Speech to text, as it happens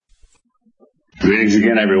Greetings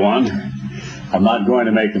again, everyone. I'm not going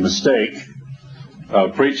to make the mistake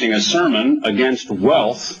of preaching a sermon against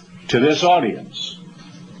wealth to this audience,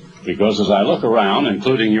 because as I look around,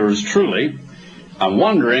 including yours truly, I'm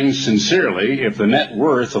wondering sincerely if the net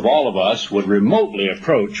worth of all of us would remotely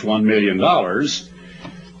approach $1 million,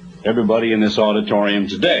 everybody in this auditorium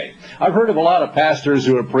today. I've heard of a lot of pastors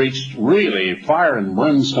who have preached really fire and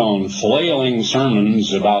brimstone flailing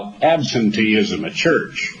sermons about absenteeism at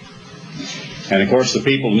church. And of course the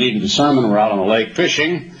people who needed the sermon were out on the lake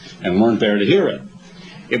fishing and weren't there to hear it.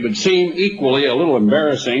 It would seem equally a little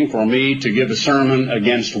embarrassing for me to give a sermon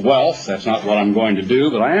against wealth. That's not what I'm going to do,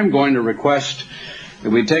 but I am going to request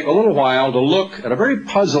that we take a little while to look at a very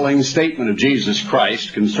puzzling statement of Jesus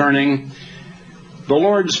Christ concerning the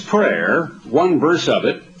Lord's Prayer, one verse of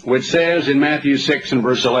it, which says in Matthew 6 and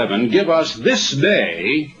verse 11, "Give us this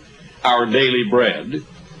day our daily bread."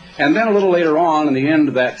 And then a little later on in the end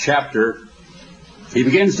of that chapter, he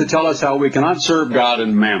begins to tell us how we cannot serve God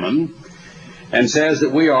and mammon, and says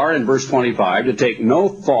that we are, in verse 25, to take no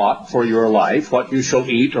thought for your life, what you shall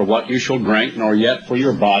eat or what you shall drink, nor yet for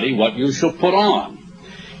your body what you shall put on.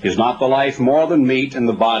 Is not the life more than meat, and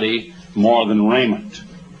the body more than raiment?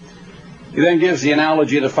 He then gives the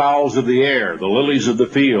analogy of the fowls of the air, the lilies of the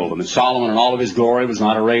field, and that Solomon in all of his glory was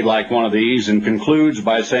not arrayed like one of these, and concludes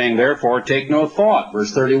by saying, therefore take no thought,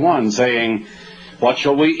 verse 31, saying, what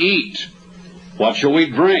shall we eat? What shall we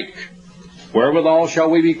drink? Wherewithal shall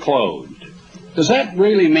we be clothed? Does that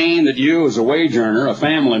really mean that you, as a wage earner, a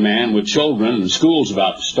family man with children and school's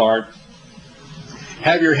about to start,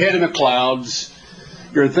 have your head in the clouds,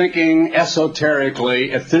 you're thinking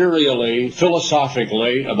esoterically, ethereally,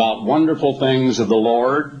 philosophically about wonderful things of the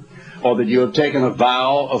Lord, or that you have taken a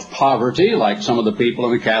vow of poverty like some of the people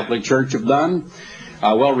in the Catholic Church have done?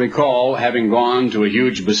 I well recall having gone to a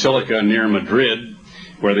huge basilica near Madrid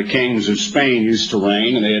where the kings of Spain used to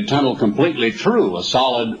reign, and they had tunneled completely through a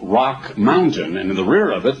solid rock mountain, and in the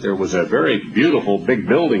rear of it there was a very beautiful big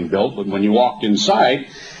building built, but when you walked inside,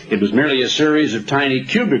 it was merely a series of tiny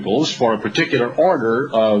cubicles for a particular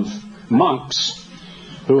order of monks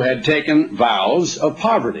who had taken vows of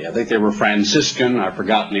poverty. I think they were Franciscan, I've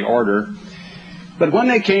forgotten the order. But when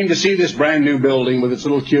they came to see this brand new building with its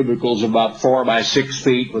little cubicles about 4 by 6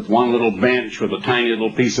 feet with one little bench with a tiny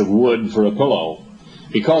little piece of wood for a pillow,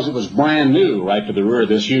 because it was brand new right to the rear of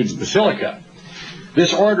this huge basilica,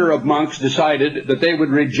 this order of monks decided that they would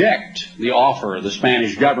reject the offer of the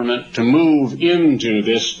Spanish government to move into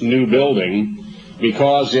this new building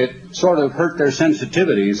because it sort of hurt their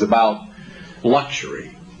sensitivities about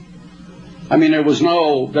luxury. I mean, there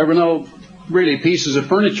were no really pieces of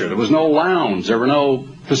furniture. There was no lounge. There were no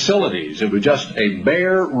facilities. It was just a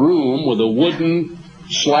bare room with a wooden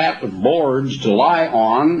slat of boards to lie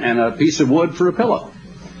on and a piece of wood for a pillow.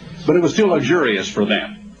 But it was too luxurious for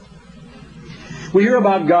them. We hear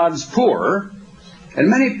about God's poor, and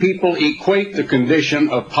many people equate the condition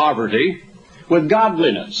of poverty with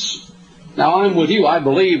godliness. Now, I'm with you. I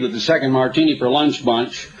believe that the second martini for lunch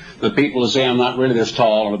bunch, the people who say, I'm not really this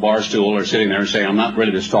tall on a bar stool, are sitting there and say, I'm not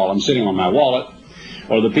really this tall, I'm sitting on my wallet,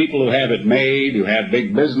 or the people who have it made, who have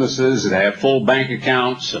big businesses, that have full bank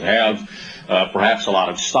accounts, that have perhaps a lot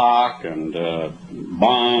of stock and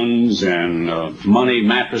bonds and money,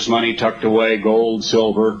 mattress money tucked away, gold,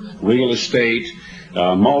 silver, real estate,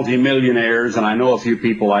 multimillionaires, and I know a few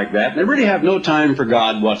people like that. They really have no time for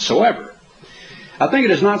God whatsoever. I think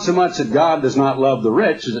it is not so much that God does not love the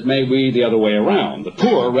rich as it may be the other way around. The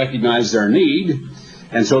poor recognize their need,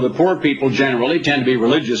 and so the poor people generally tend to be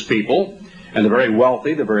religious people, and the very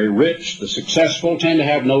wealthy, the very rich, the successful tend to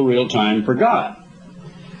have no real time for God.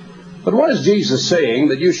 But what is Jesus saying?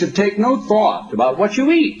 That you should take no thought about what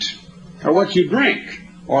you eat, or what you drink,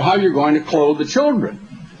 or how you're going to clothe the children,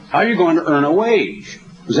 how you're going to earn a wage.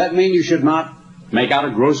 Does that mean you should not make out a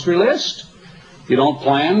grocery list? You don't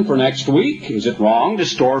plan for next week? Is it wrong to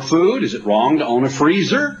store food? Is it wrong to own a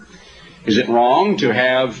freezer? Is it wrong to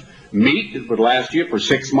have meat that would last you for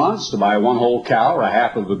 6 months, to buy one whole cow or a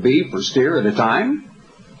half of a beef or steer at a time?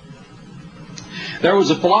 There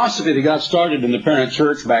was a philosophy that got started in the parent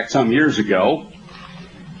church back some years ago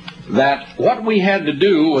that what we had to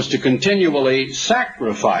do was to continually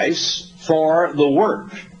sacrifice for the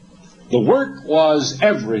work. The work was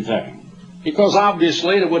everything, because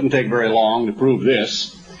obviously it wouldn't take very long to prove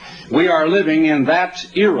this. We are living in that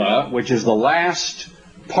era, which is the last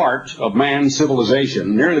part of man's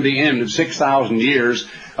civilization, nearly the end of 6,000 years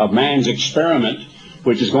of man's experiment,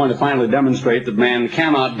 which is going to finally demonstrate that man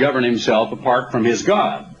cannot govern himself apart from his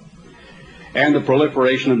God. And the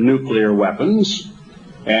proliferation of nuclear weapons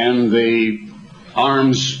and the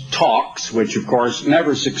arms talks, which of course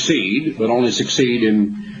never succeed, but only succeed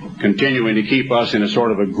in continuing to keep us in a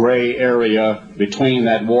sort of a gray area between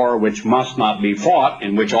that war which must not be fought,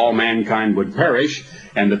 in which all mankind would perish,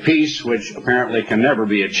 and the peace which apparently can never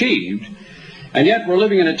be achieved. And yet we're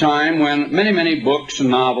living in a time when many, many books and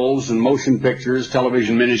novels and motion pictures,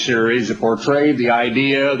 television miniseries have portrayed the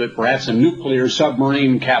idea that perhaps a nuclear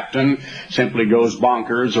submarine captain simply goes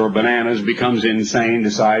bonkers or bananas, becomes insane,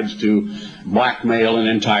 decides to blackmail an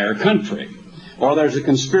entire country. Or there's a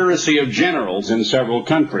conspiracy of generals in several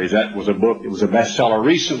countries. That was a book, it was a bestseller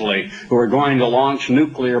recently, who are going to launch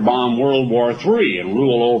nuclear bomb World War III and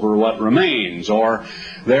rule over what remains. Or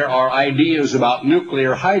there are ideas about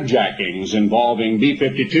nuclear hijackings involving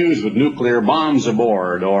B-52s with nuclear bombs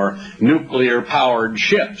aboard, or nuclear-powered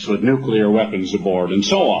ships with nuclear weapons aboard, and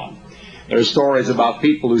so on. There are stories about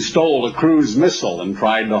people who stole a cruise missile and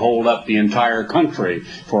tried to hold up the entire country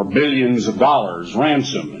for billions of dollars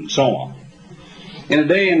ransom, and so on. In a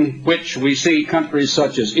day in which we see countries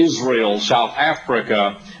such as Israel, South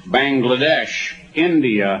Africa, Bangladesh,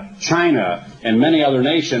 India, China, and many other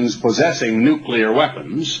nations possessing nuclear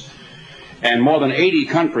weapons, and more than 80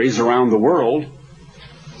 countries around the world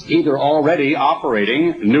either already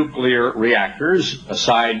operating nuclear reactors, a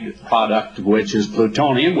side product of which is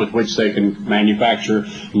plutonium, with which they can manufacture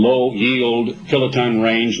low-yield,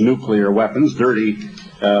 kiloton-range nuclear weapons, dirty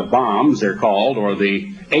bombs they're called, or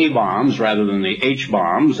the A-bombs rather than the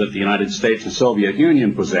H-bombs that the United States and Soviet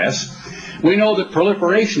Union possess. We know that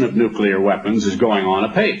proliferation of nuclear weapons is going on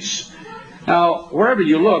apace. Now, wherever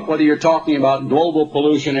you look, whether you're talking about global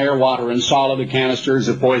pollution, air, water, and solid, the canisters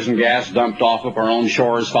of poison gas dumped off of our own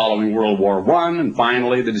shores following World War I, and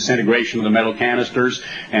finally the disintegration of the metal canisters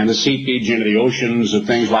and the seepage into the oceans of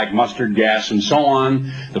things like mustard gas and so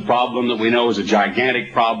on, the problem that we know is a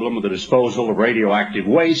gigantic problem of the disposal of radioactive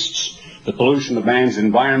wastes, the pollution of man's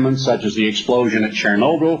environment, such as the explosion at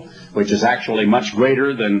Chernobyl, which is actually much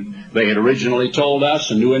greater than they had originally told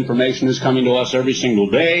us, and new information is coming to us every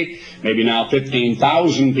single day. Maybe now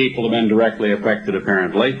 15,000 people have been directly affected,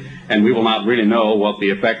 apparently, and we will not really know what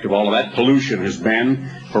the effect of all of that pollution has been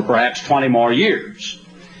for perhaps 20 more years.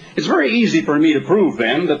 It's very easy for me to prove,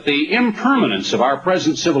 then, that the impermanence of our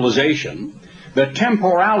present civilization, the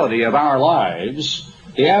temporality of our lives,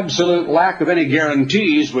 the absolute lack of any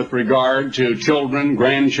guarantees with regard to children,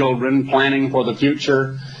 grandchildren, planning for the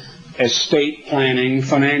future, estate planning,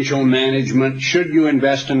 financial management, should you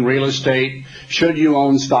invest in real estate, should you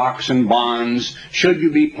own stocks and bonds, should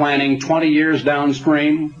you be planning 20 years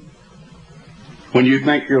downstream, when you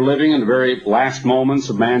think you're living in the very last moments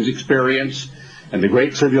of man's experience, and the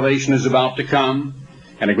great tribulation is about to come,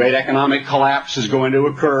 and a great economic collapse is going to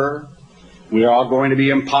occur, we are all going to be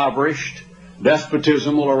impoverished,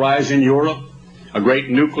 despotism will arise in Europe, a great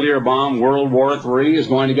nuclear bomb, World War III, is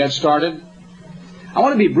going to get started. I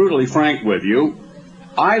want to be brutally frank with you.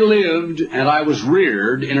 I lived and I was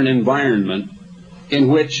reared in an environment in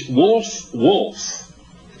which wolf, wolf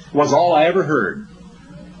was all I ever heard.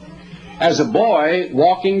 As a boy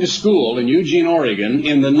walking to school in Eugene, Oregon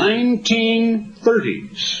in the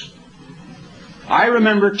 1930s, I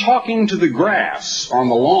remember talking to the grass on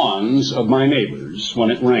the lawns of my neighbors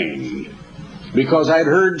when it rained, because I'd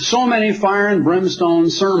heard so many fire and brimstone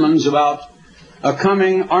sermons about a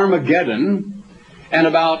coming Armageddon and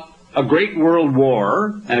about a great world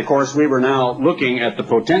war. And of course we were now looking at the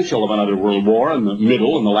potential of another world war in the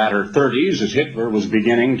latter 30s, as Hitler was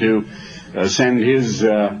beginning to send his,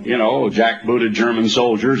 jackbooted German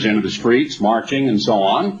soldiers into the streets, marching and so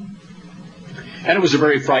on. And it was a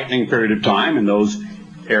very frightening period of time in those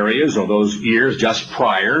areas, or those years just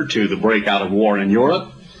prior to the breakout of war in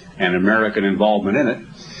Europe and American involvement in it.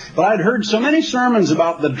 But I'd heard so many sermons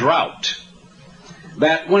about the drought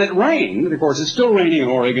that when it rained, of course it's still raining in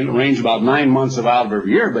Oregon, it rains about 9 months out of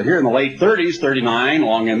every year, but here in the late 30s, 39,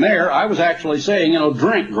 along in there, I was actually saying,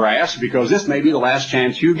 drink grass, because this may be the last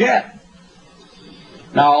chance you get.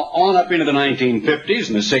 Now, on up into the 1950s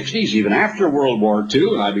and the 60s, even after World War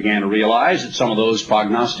II, I began to realize that some of those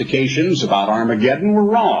prognostications about Armageddon were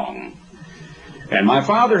wrong. And my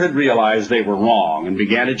father had realized they were wrong and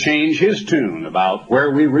began to change his tune about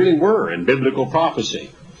where we really were in biblical prophecy.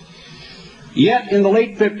 Yet in the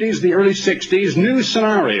late 50s, the early 60s, new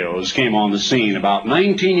scenarios came on the scene about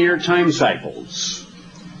 19-year time cycles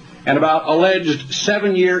and about alleged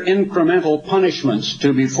 7-year incremental punishments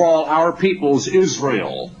to befall our people's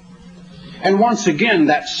Israel. And once again,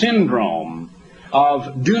 that syndrome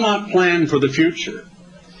of do not plan for the future.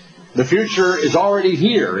 The future is already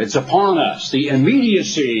here. It's upon us. The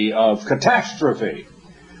immediacy of catastrophe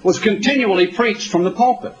was continually preached from the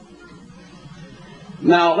pulpit.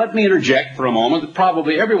 Now, let me interject for a moment that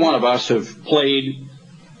probably every one of us have played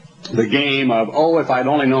the game of, oh, if I'd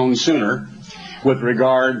only known sooner, with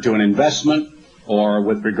regard to an investment, or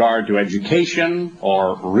with regard to education,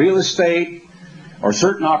 or real estate, or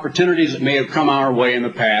certain opportunities that may have come our way in the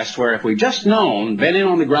past, where if we'd just known, been in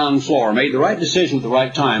on the ground floor, made the right decision at the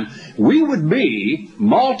right time, we would be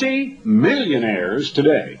multi-millionaires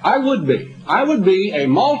today. I would be. I would be a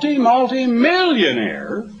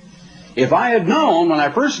multi-millionaire if I had known when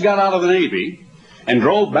I first got out of the Navy and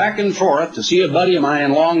drove back and forth to see a buddy of mine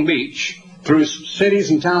in Long Beach, through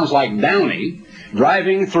cities and towns like Downey,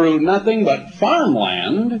 driving through nothing but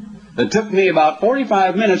farmland that took me about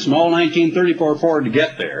 45 minutes from old 1934 Ford to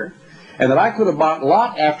get there, and that I could have bought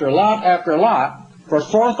lot after lot after lot for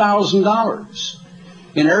 $4,000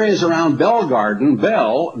 in areas around Bell Garden,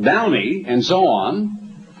 Bell, Downey, and so on,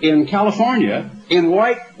 in California, in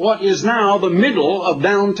what is now the middle of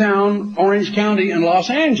downtown Orange County and Los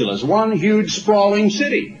Angeles, one huge sprawling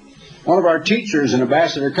city. One of our teachers in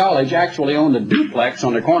Ambassador College actually owned a duplex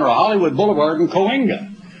on the corner of Hollywood Boulevard and Coalinga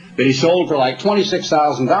that he sold for like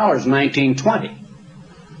 $26,000 in 1920.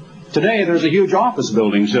 Today there's a huge office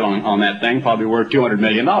building sitting on that thing, probably worth $200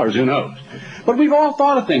 million, who knows. But we've all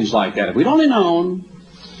thought of things like that. If we'd only known,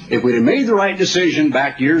 if we'd have made the right decision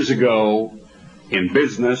back years ago in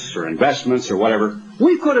business or investments or whatever,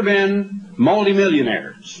 we could have been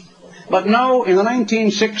multimillionaires. But no, in the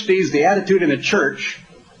 1960s, the attitude in the church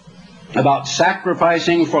about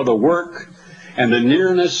sacrificing for the work and the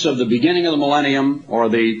nearness of the beginning of the millennium, or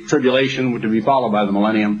the tribulation to be followed by the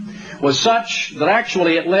millennium, was such that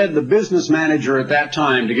actually it led the business manager at that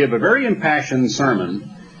time to give a very impassioned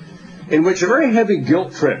sermon in which a very heavy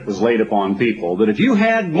guilt trip was laid upon people, that if you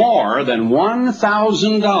had more than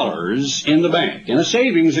 $1,000 in the bank, in a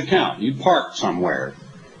savings account, you'd parked somewhere,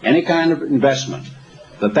 any kind of investment,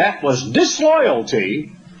 that was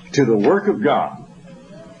disloyalty to the work of God.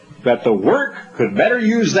 That the work could better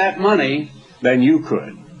use that money than you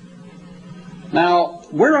could. Now,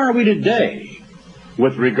 where are we today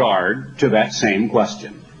with regard to that same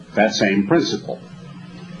question, that same principle?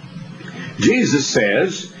 Jesus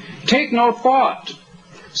says, take no thought,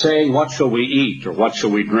 saying, what shall we eat, or what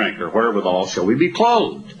shall we drink, or wherewithal shall we be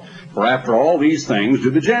clothed? For after all these things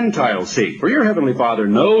do the Gentiles seek. For your heavenly Father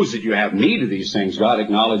knows that you have need of these things. God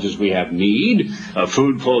acknowledges we have need of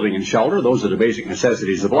food, clothing, and shelter. Those are the basic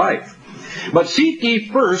necessities of life. But seek ye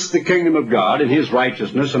first the kingdom of God and his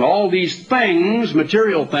righteousness, and all these things,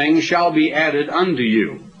 material things, shall be added unto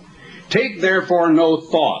you. Take therefore no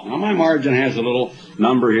thought. Now my margin has a little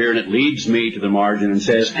number here, and it leads me to the margin and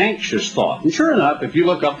says anxious thought. And sure enough, if you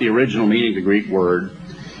look up the original meaning of the Greek word,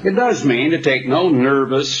 it does mean to take no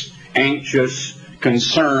nervous, anxious,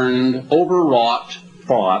 concerned, overwrought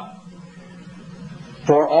thought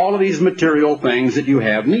for all of these material things that you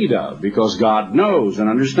have need of, because God knows and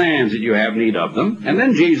understands that you have need of them. And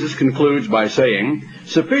then Jesus concludes by saying,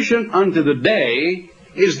 sufficient unto the day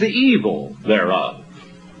is the evil thereof.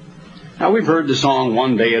 Now we've heard the song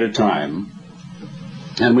One Day at a Time,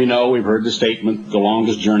 and we know we've heard the statement, the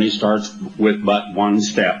longest journey starts with but one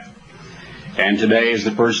step. And today is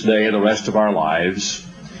the first day of the rest of our lives,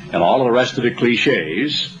 and all of the rest of the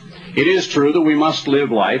cliches. It is true that we must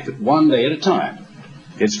live life one day at a time.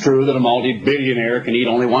 It's true that a multi-billionaire can eat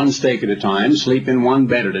only one steak at a time, sleep in one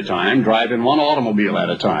bed at a time, drive in one automobile at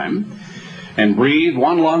a time, and breathe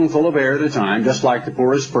one lungful of air at a time, just like the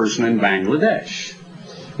poorest person in Bangladesh.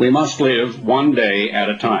 We must live one day at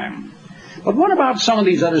a time. But what about some of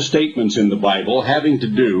these other statements in the Bible having to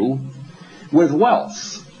do with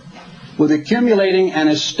wealth, with accumulating an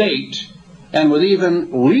estate, and with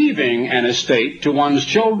even leaving an estate to one's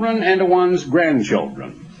children and to one's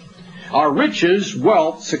grandchildren? Are riches,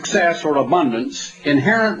 wealth, success, or abundance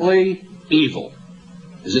inherently evil?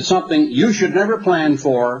 Is it something you should never plan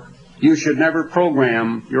for, you should never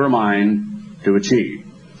program your mind to achieve?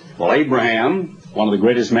 Well, Abraham, one of the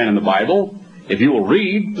greatest men in the Bible, if you will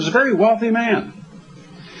read, was a very wealthy man.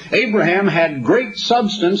 Abraham had great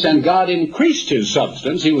substance, and God increased his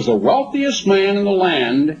substance. He was the wealthiest man in the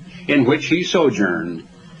land in which he sojourned.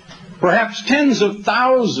 Perhaps tens of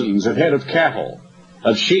thousands of head of cattle,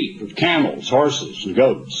 of sheep, of camels, horses, and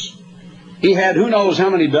goats. He had who knows how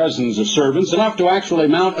many dozens of servants, enough to actually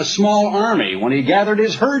mount a small army. When he gathered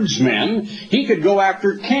his herdsmen, he could go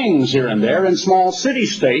after kings here and there in small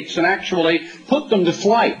city-states and actually put them to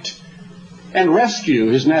flight and rescue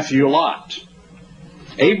his nephew Lot.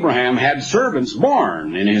 Abraham had servants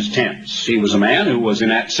born in his tents. He was a man who was in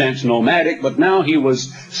that sense nomadic, but now he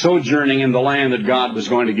was sojourning in the land that God was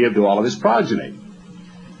going to give to all of his progeny.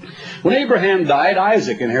 When Abraham died,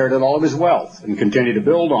 Isaac inherited all of his wealth and continued to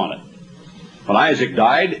build on it. When Isaac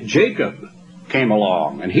died, Jacob came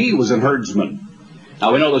along, and he was a herdsman.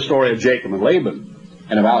 Now we know the story of Jacob and Laban,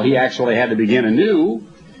 and of how he actually had to begin anew,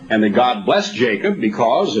 and that God blessed Jacob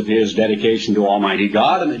because of his dedication to Almighty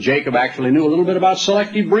God, and that Jacob actually knew a little bit about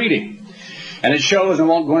selective breeding. And it shows, and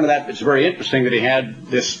I won't go into that, but it's very interesting that he had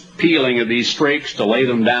this peeling of these strakes to lay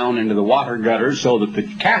them down into the water gutters so that the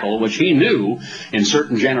cattle, which he knew in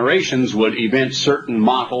certain generations would evince certain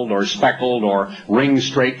mottled or speckled or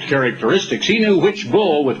ring-straked characteristics, he knew which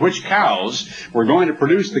bull with which cows were going to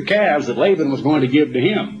produce the calves that Laban was going to give to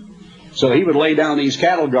him. So he would lay down these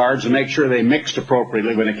cattle guards and make sure they mixed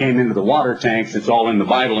appropriately when it came into the water tanks. It's all in the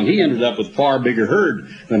Bible, and he ended up with far bigger herd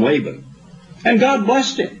than Laban. And God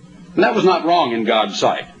blessed him. And that was not wrong in God's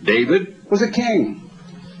sight. David was a king.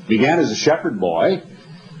 Began as a shepherd boy.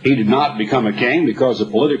 He did not become a king because of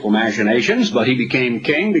political machinations, but he became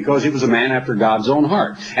king because he was a man after God's own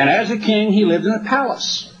heart. And as a king, he lived in a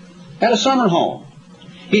palace, had a summer home.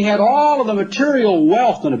 He had all of the material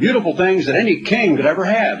wealth and the beautiful things that any king could ever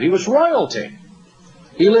have. He was royalty.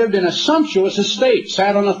 He lived in a sumptuous estate,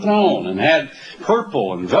 sat on a throne, and had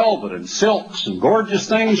purple and velvet and silks and gorgeous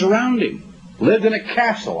things around him. Lived in a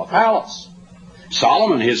castle, a palace.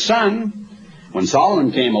 Solomon, his son, when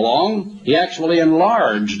Solomon came along, he actually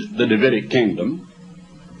enlarged the Davidic kingdom,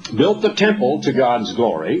 built the temple to God's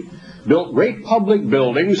glory, built great public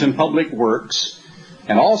buildings and public works,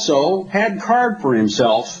 and also had carved for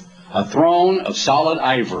himself a throne of solid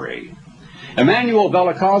ivory. Emanuel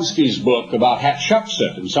Velikovsky's book about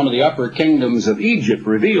Hatshepsut and some of the upper kingdoms of Egypt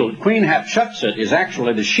revealed Queen Hatshepsut is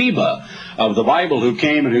actually the Sheba of the Bible who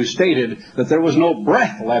came and who stated that there was no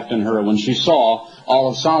breath left in her when she saw all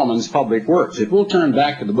of Solomon's public works. If we'll turn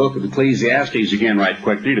back to the book of Ecclesiastes again right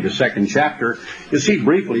quickly to the 2nd chapter, you'll see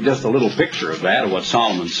briefly just a little picture of that, of what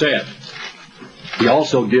Solomon said. He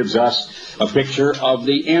also gives us a picture of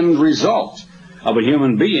the end result of a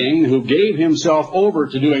human being who gave himself over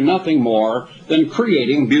to doing nothing more than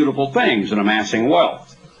creating beautiful things and amassing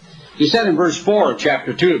wealth. He said in verse 4 of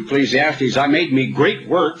chapter 2 of Ecclesiastes, I made me great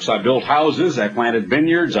works. I built houses, I planted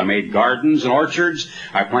vineyards, I made gardens and orchards,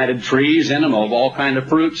 I planted trees in them of all kind of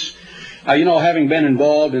fruits. Having been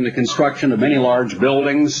involved in the construction of many large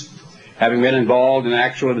buildings, having been involved in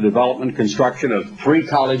actually the development and construction of 3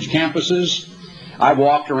 college campuses, I've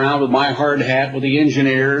walked around with my hard hat with the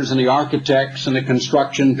engineers and the architects and the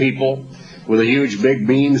construction people with the huge big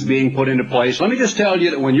beams being put into place. Let me just tell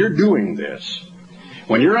you that when you're doing this,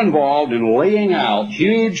 when you're involved in laying out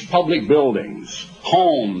huge public buildings,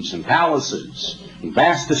 homes and palaces and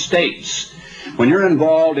vast estates, when you're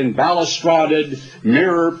involved in balustraded,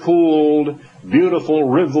 mirror-pooled, beautiful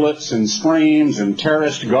rivulets and streams and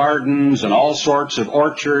terraced gardens and all sorts of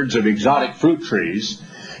orchards of exotic fruit trees,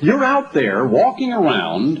 you're out there walking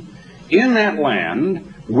around in that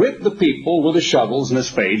land with the people with the shovels and the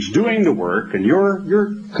spades doing the work, and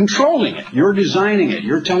you're controlling it, you're designing it,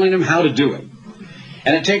 you're telling them how to do it.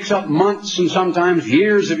 And it takes up months and sometimes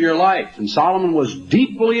years of your life. And Solomon was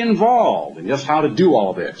deeply involved in just how to do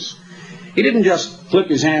all this. He didn't just flip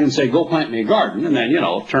his hand and say, go plant me a garden, and then,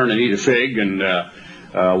 turn and eat a fig and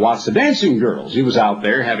watch the dancing girls. He was out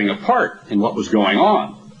there having a part in what was going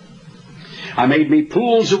on. I made me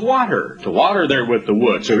pools of water to water therewith the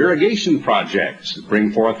wood, so irrigation projects that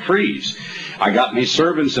bring forth trees. I got me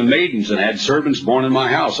servants and maidens and had servants born in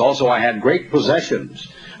my house. Also I had great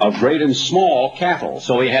possessions of great and small cattle.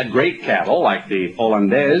 So he had great cattle like the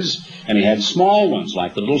Hollandaise, and he had small ones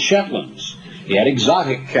like the little Shetlands. He had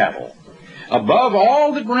exotic cattle. Above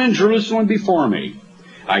all that were in Jerusalem before me,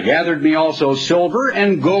 I gathered me also silver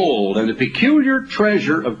and gold and the peculiar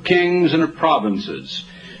treasure of kings and of provinces.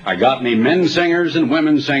 I got me men singers and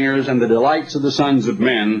women singers and the delights of the sons of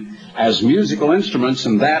men as musical instruments,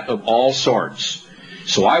 and that of all sorts.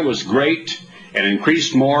 So I was great and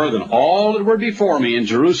increased more than all that were before me in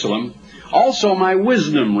Jerusalem. Also my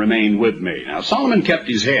wisdom remained with me. Now Solomon kept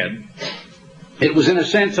his head. It was in a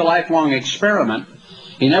sense a lifelong experiment.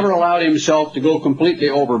 He never allowed himself to go completely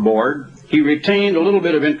overboard. He retained a little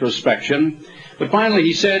bit of introspection. But finally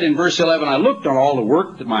he said in verse 11, I looked on all the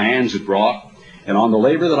work that my hands had wrought, and on the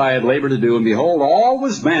labor that I had labored to do, and behold, all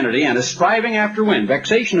was vanity and a striving after wind.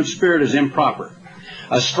 Vexation of spirit is improper.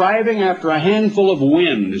 A striving after a handful of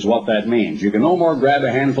wind is what that means. You can no more grab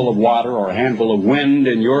a handful of water or a handful of wind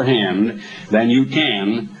in your hand than you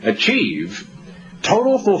can achieve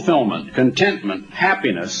total fulfillment, contentment,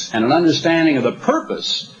 happiness, and an understanding of the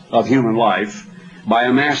purpose of human life by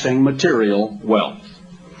amassing material wealth.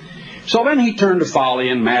 So then he turned to folly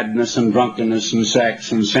and madness and drunkenness and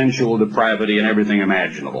sex and sensual depravity and everything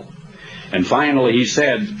imaginable. And finally he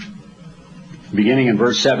said, beginning in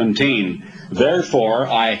verse 17, Therefore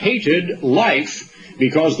I hated life,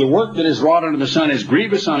 because the work that is wrought under the sun is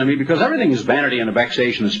grievous unto me, because everything is vanity and a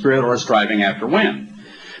vexation of spirit, or a striving after wind.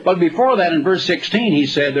 But before that, in verse 16, he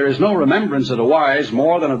said, there is no remembrance of the wise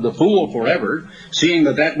more than of the fool forever, seeing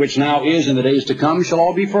that that which now is in the days to come shall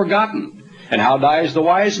all be forgotten. And how dies the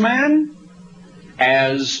wise man?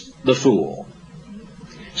 As the fool.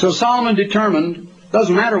 So Solomon determined,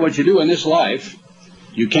 doesn't matter what you do in this life,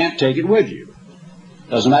 you can't take it with you.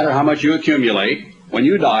 Doesn't matter how much you accumulate. When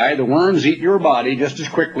you die, the worms eat your body just as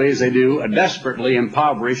quickly as they do a desperately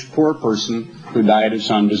impoverished poor person who died of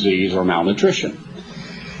some disease or malnutrition.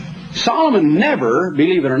 Solomon never,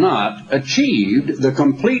 believe it or not, achieved the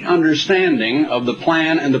complete understanding of the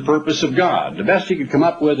plan and the purpose of God. The best he could come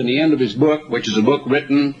up with in the end of his book, which is a book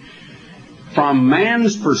written from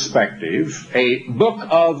man's perspective, a book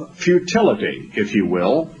of futility, if you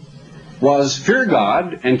will, was fear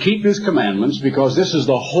God and keep his commandments, because this is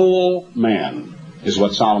the whole man, is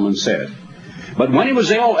what Solomon said. But when he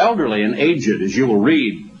was elderly and aged, as you will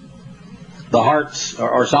read, the hearts,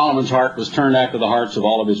 or Solomon's heart was turned after the hearts of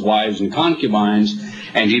all of his wives and concubines,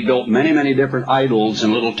 and he built many, many different idols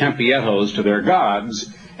and little tempietos to their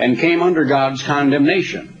gods, and came under God's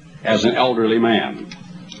condemnation as an elderly man.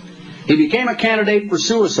 He became a candidate for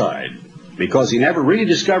suicide because he never really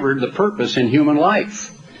discovered the purpose in human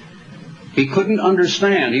life. He couldn't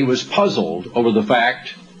understand. He was puzzled over the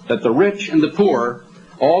fact that the rich and the poor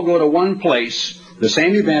all go to one place. The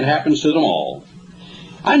same event happens to them all.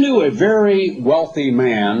 I knew a very wealthy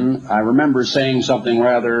man. I remember saying something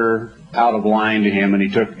rather out of line to him, and he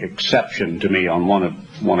took exception to me on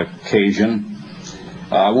one occasion.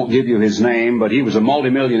 I won't give you his name, but he was a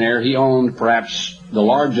multimillionaire. He owned perhaps the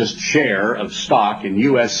largest share of stock in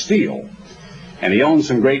U.S. Steel. And he owned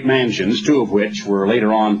some great mansions, two of which were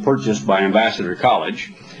later on purchased by Ambassador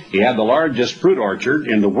College. He had the largest fruit orchard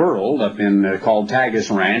in the world up in called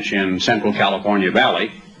Tagus Ranch in Central California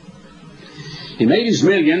Valley. He made his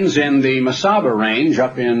millions in the Mesaba Range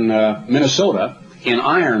up in Minnesota in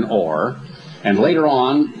iron ore, and later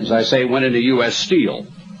on, as I say, went into U.S. Steel.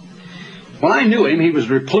 When I knew him, he was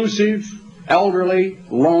reclusive, elderly,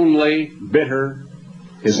 lonely, bitter.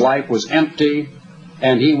 His life was empty,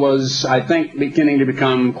 and he was, I think, beginning to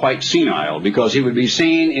become quite senile, because he would be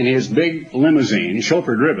seen in his big limousine,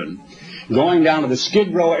 chauffeur-driven, going down to the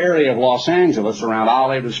Skid Row area of Los Angeles around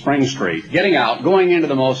Olive to Spring Street, getting out, going into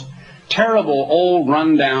the most terrible old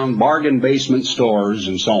run-down bargain basement stores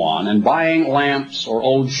and so on, and buying lamps or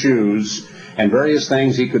old shoes and various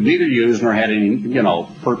things he could neither use nor had any,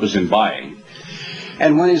 purpose in buying.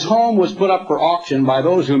 And when his home was put up for auction by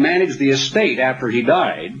those who managed the estate after he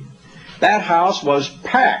died, that house was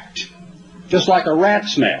packed, just like a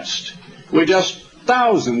rat's nest, with just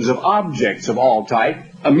thousands of objects of all type,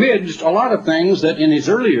 amidst a lot of things that in his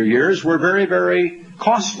earlier years were very, very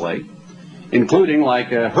costly, including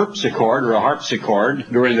like a harpsichord or a harpsichord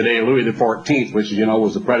during the day of Louis XIV, which,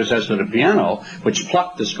 was the predecessor to the piano, which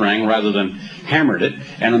plucked the string rather than hammered it.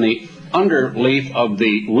 And in the underleaf of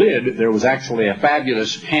the lid, there was actually a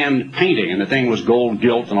fabulous hand painting, and the thing was gold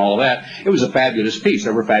gilt and all that. It was a fabulous piece.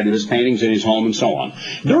 There were fabulous paintings in his home and so on.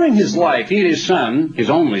 During his life, he and his son, his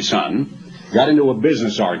only son, got into a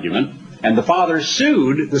business argument, and the father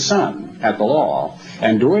sued the son at the law.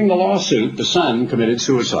 And during the lawsuit, the son committed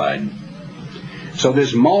suicide. So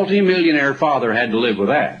this multi-millionaire father had to live with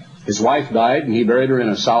that. His wife died, and he buried her in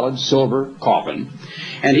a solid silver coffin.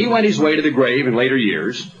 And he went his way to the grave in later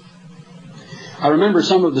years. I remember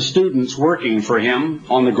some of the students working for him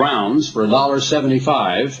on the grounds for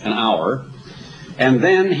 $1.75 an hour, and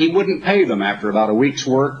then he wouldn't pay them after about a week's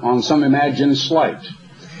work on some imagined slight.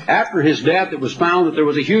 After his death, it was found that there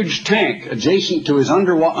was a huge tank adjacent to his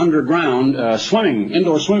underground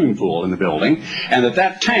indoor swimming pool in the building, and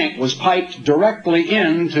that tank was piped directly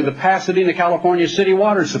into the Pasadena, California city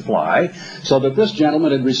water supply, so that this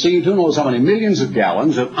gentleman had received who knows how many millions of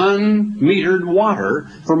gallons of unmetered water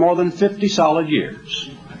for more than 50 solid years.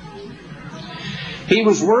 He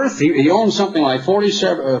was worth, he owned something like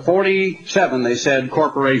 47, they said,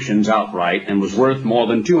 corporations outright, and was worth more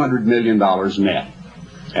than $200 million net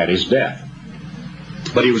at his death.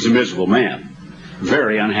 But he was a miserable man,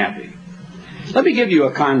 very unhappy. Let me give you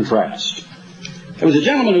a contrast. There was a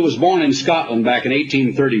gentleman who was born in Scotland back in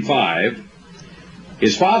 1835.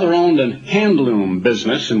 His father owned a handloom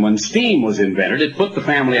business, and when steam was invented, it put the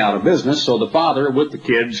family out of business, so the father, with the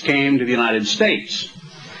kids, came to the United States.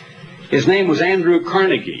 His name was Andrew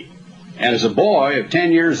Carnegie, And as a boy of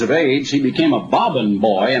 10 years of age, he became a bobbin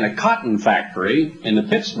boy in a cotton factory in the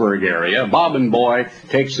Pittsburgh area. A bobbin boy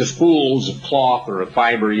takes the spools of cloth or of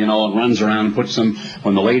fiber, and runs around and puts them,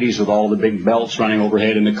 when the ladies with all the big belts running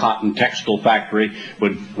overhead in the cotton textile factory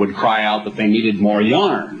would cry out that they needed more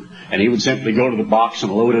yarn. And he would simply go to the box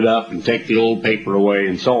and load it up and take the old paper away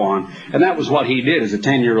and so on. And that was what he did as a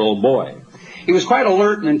 10-year-old boy. He was quite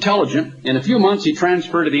alert and intelligent. In a few months, he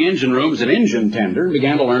transferred to the engine room as an engine tender and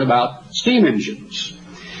began to learn about steam engines.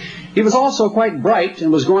 He was also quite bright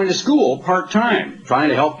and was going to school part-time, trying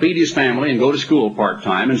to help feed his family and go to school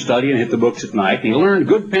part-time and study and hit the books at night. And he learned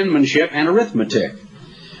good penmanship and arithmetic.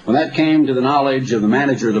 When that came to the knowledge of the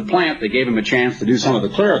manager of the plant, they gave him a chance to do some of the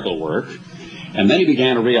clerical work. And then he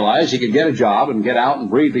began to realize he could get a job and get out and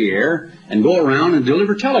breathe the air and go around and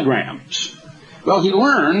deliver telegrams. Well, he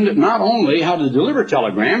learned not only how to deliver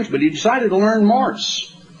telegrams, but he decided to learn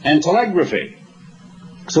Morse and telegraphy.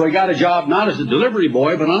 So he got a job not as a delivery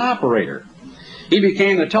boy, but an operator. He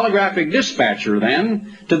became the telegraphic dispatcher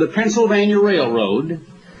then to the Pennsylvania Railroad,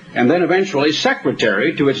 and then eventually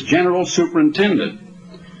secretary to its general superintendent,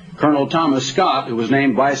 Colonel Thomas Scott, who was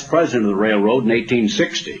named vice president of the railroad in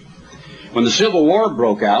 1860. When the Civil War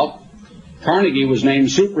broke out, Carnegie was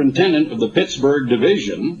named superintendent of the Pittsburgh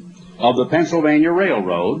Division of the Pennsylvania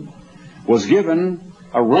Railroad, was given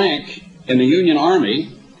a rank in the Union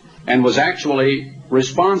Army, and was actually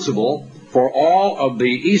responsible for all of the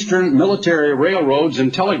eastern military railroads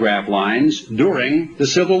and telegraph lines during the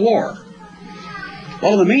Civil War.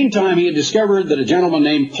 Well, in the meantime, he had discovered that a gentleman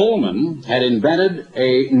named Pullman had invented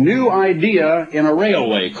a new idea in a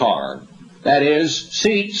railway car. That is,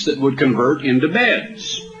 seats that would convert into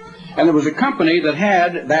beds. And there was a company that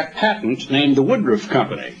had that patent named the Woodruff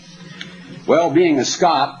Company. Well, being a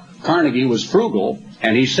Scot, Carnegie was frugal,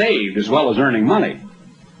 and he saved as well as earning money,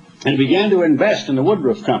 and began to invest in the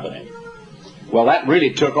Woodruff Company. Well, that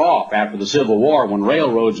really took off after the Civil War, when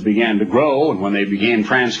railroads began to grow and when they became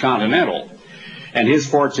transcontinental. And his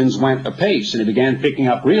fortunes went apace, and he began picking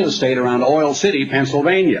up real estate around Oil City,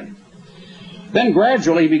 Pennsylvania. Then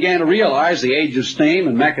gradually he began to realize the age of steam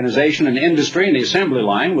and mechanization and industry and the assembly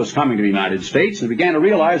line was coming to the United States, and he began to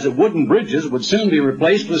realize that wooden bridges would soon be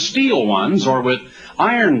replaced with steel ones or with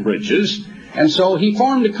iron bridges. And so he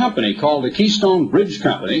formed a company called the Keystone Bridge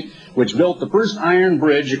Company, which built the first iron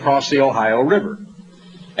bridge across the Ohio River.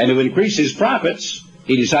 And to increase his profits,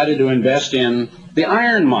 he decided to invest in the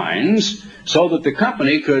iron mines so that the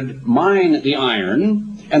company could mine the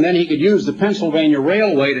iron, and then he could use the Pennsylvania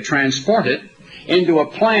Railway to transport it into a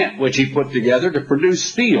plant which he put together to produce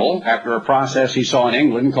steel after a process he saw in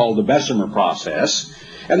England called the Bessemer process,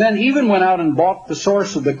 and then even went out and bought the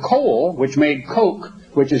source of the coal which made coke,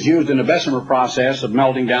 which is used in the Bessemer process of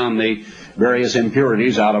melting down the various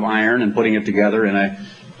impurities out of iron and putting it together in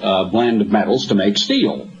a blend of metals to make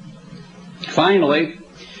steel. Finally,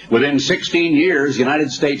 within 16 years,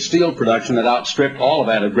 United States steel production had outstripped all of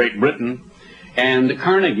that of Great Britain, and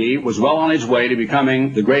Carnegie was well on his way to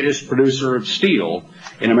becoming the greatest producer of steel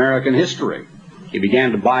in American history. He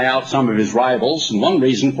began to buy out some of his rivals, and one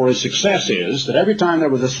reason for his success is that every time there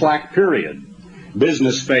was a slack period,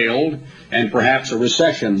 business failed, and perhaps a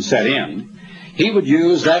recession set in, he would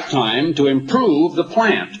use that time to improve the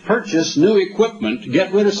plant, purchase new equipment,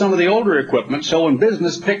 get rid of some of the older equipment, so when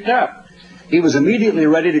business picked up, he was immediately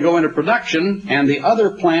ready to go into production, and the other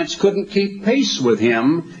plants couldn't keep pace with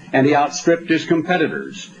him, and he outstripped his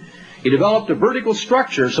competitors. He developed a vertical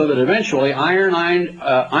structure so that eventually iron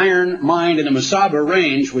mined in the Mesaba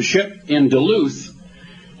Range was shipped in Duluth,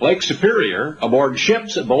 Lake Superior, aboard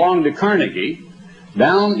ships that belonged to Carnegie,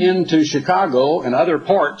 down into Chicago and other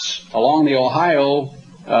ports along the Ohio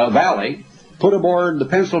Valley, put aboard the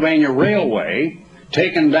Pennsylvania Railway,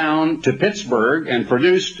 taken down to Pittsburgh, and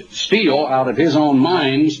produced steel out of his own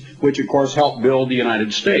mines, which of course helped build the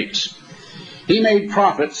United States. He made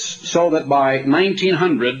profits so that by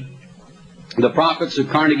 1900, the profits of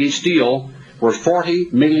Carnegie Steel were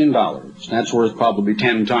 $40 million. That's worth probably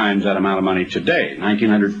 10 times that amount of money today.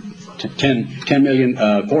 $40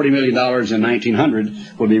 million in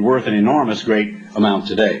 1900 would be worth an enormous great amount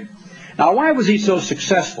today. Now, why was he so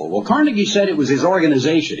successful? Well, Carnegie said it was his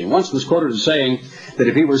organization. He once was quoted as saying that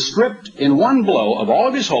if he were stripped in one blow of all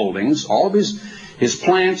of his holdings, all of his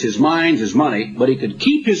plants, his mines, his money, but he could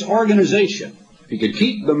keep his organization, he could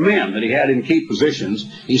keep the men that he had in key positions,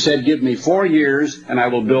 he said, give me 4 years and I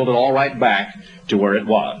will build it all right back to where it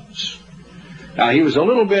was. Now, he was a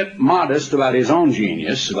little bit modest about his own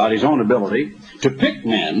genius, about his own ability to pick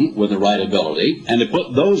men with the right ability and to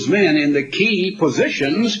put those men in the key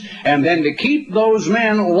positions and then to keep those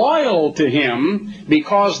men loyal to him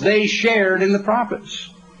because they shared in the profits.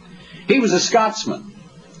 He was a Scotsman,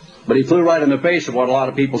 but he flew right in the face of what a lot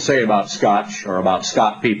of people say about Scotch or about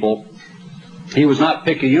Scot people. He was not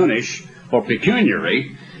picayunish or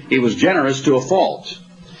pecuniary. He was generous to a fault.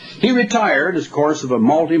 He retired, of course, of a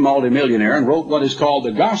multi-millionaire and wrote what is called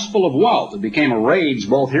the Gospel of Wealth. It became a rage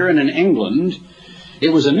both here and in England. It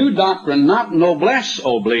was a new doctrine, not noblesse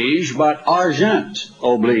oblige, but argent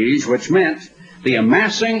oblige, which meant the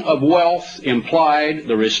amassing of wealth implied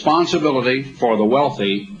the responsibility for the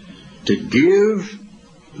wealthy to give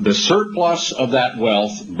the surplus of that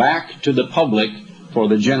wealth back to the public for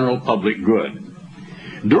the general public good.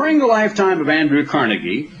 During the lifetime of Andrew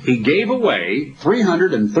Carnegie, he gave away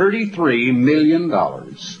 $333 million.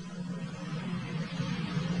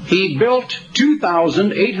 He built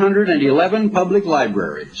 2,811 public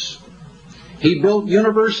libraries. He built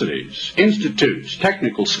universities, institutes,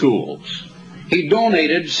 technical schools. He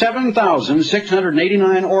donated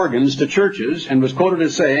 7,689 organs to churches and was quoted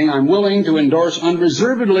as saying, "I'm willing to endorse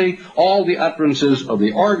unreservedly all the utterances of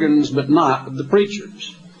the organs, but not of the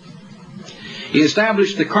preachers." He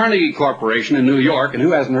established the Carnegie Corporation in New York, and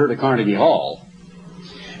who hasn't heard of Carnegie Hall?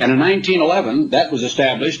 And in 1911, that was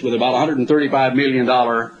established with about a $135 million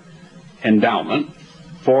endowment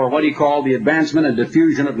for what he called the advancement and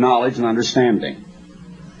diffusion of knowledge and understanding.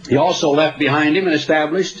 He also left behind him and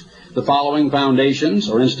established the following foundations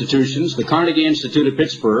or institutions: the Carnegie Institute of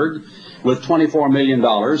Pittsburgh with $24 million,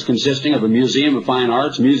 consisting of a Museum of Fine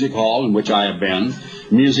Arts, Music Hall, in which I have been,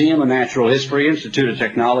 Museum of Natural History, Institute of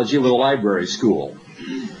Technology with a library school.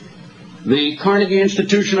 The Carnegie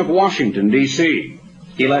Institution of Washington, D.C.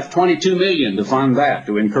 He left $22 million to fund that,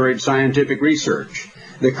 to encourage scientific research.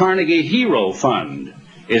 The Carnegie Hero Fund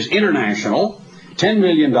is international, $10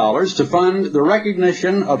 million to fund the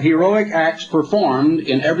recognition of heroic acts performed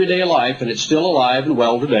in everyday life, and it's still alive and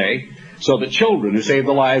well today, so that children who save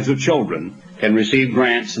the lives of children can receive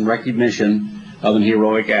grants and recognition of an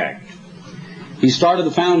heroic act. He started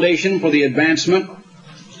the foundation for the advancement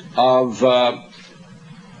of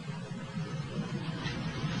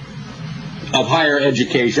higher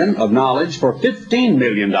education, of knowledge, for $15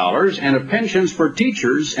 million, and of pensions for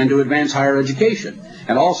teachers and to advance higher education.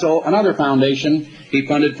 And also another foundation he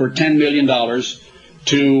funded for $10 million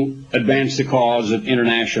to advance the cause of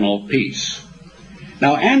international peace.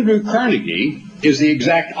 Now, Andrew Carnegie is the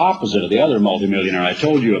exact opposite of the other multimillionaire I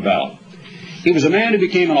told you about. He was a man who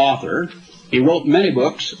became an author. He wrote many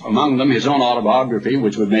books, among them his own autobiography,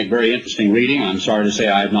 which would make very interesting reading. I'm sorry to say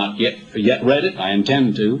I have not yet read it. I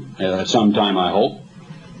intend to, at some time, I hope.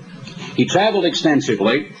 He traveled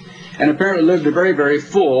extensively and apparently lived a very, very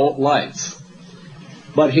full life.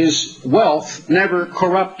 But his wealth never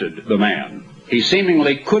corrupted the man. He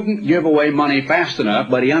seemingly couldn't give away money fast enough,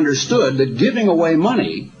 but he understood that giving away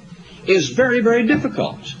money is very, very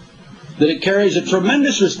difficult. That it carries a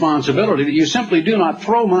tremendous responsibility, that you simply do not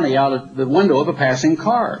throw money out of the window of a passing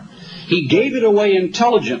car. He gave it away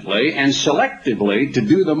intelligently and selectively to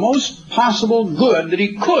do the most possible good that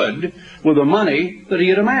he could with the money that he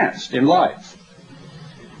had amassed in life.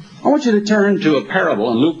 I want you to turn to a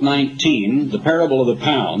parable in Luke 19, the parable of the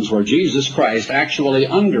pounds, where Jesus Christ actually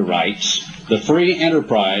underwrites the free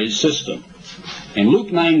enterprise system. In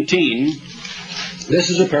Luke 19,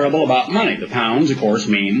 this is a parable about money. The pounds, of course,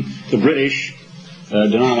 mean the British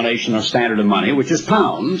denomination or standard of money, which is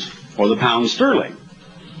pounds, or the pound sterling.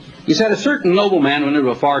 He said, a certain nobleman went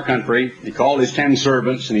into a far country. He called his 10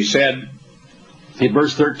 servants, and he said, in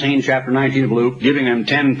verse 13, chapter 19 of Luke, giving them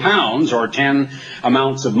 10 pounds, or 10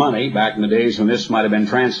 amounts of money. Back in the days when this might have been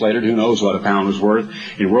translated, who knows what a pound was worth.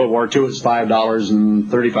 In World War II, it's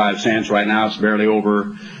 $5.35. Right now, it's barely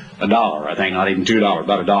over $1, I think, not even $2,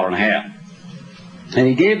 about $1.50. And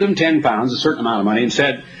he gave them 10 pounds, a certain amount of money, and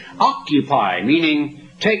said, occupy, meaning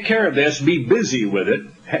take care of this, be busy with it,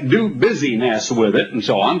 do busyness with it, and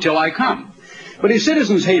so on, till I come. But his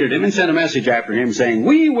citizens hated him and sent a message after him saying,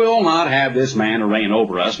 we will not have this man to reign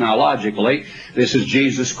over us. Now, logically, this is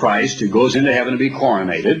Jesus Christ who goes into heaven to be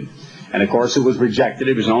coronated. And, of course, it was rejected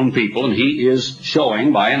of his own people, and he is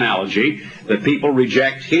showing, by analogy, that people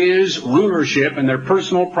reject his rulership in their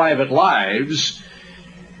personal, private lives.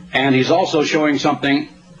 And he's also showing something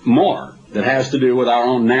more that has to do with our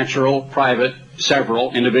own natural, private,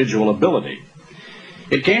 several, individual ability.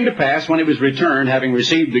 It came to pass, when he was returned, having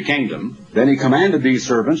received the kingdom, then he commanded these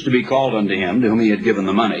servants to be called unto him, to whom he had given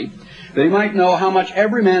the money, that he might know how much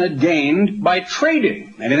every man had gained by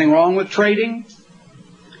trading. Anything wrong with trading?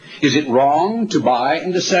 Is it wrong to buy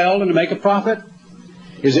and to sell and to make a profit?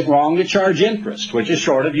 Is it wrong to charge interest, which is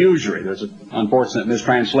short of usury? There's an unfortunate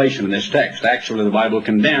mistranslation in this text. Actually, the Bible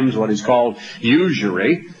condemns what is called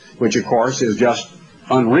usury, which, of course, is just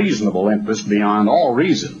unreasonable interest beyond all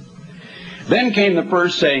reason. Then came the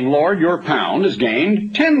first, saying, Lord, your pound has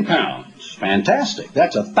gained 10 pounds. Fantastic.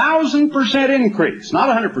 That's 1,000% increase. Not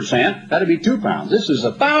 100%. That'd be 2 pounds. This is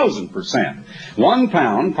 1,000%. 1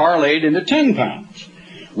 pound parlayed into 10 pounds.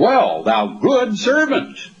 Well, thou good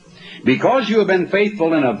servant, because you have been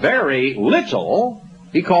faithful in a very little,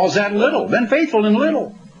 he calls that little. Been faithful in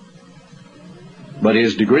little. But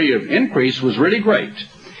his degree of increase was really great.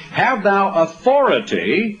 Have thou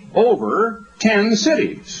authority over 10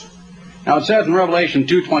 cities. Now it says in Revelation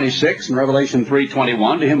 2:26 and Revelation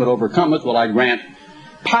 3:21, to him that overcometh will I grant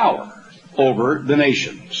power over the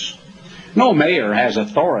nations. No mayor has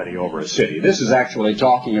authority over a city. This is actually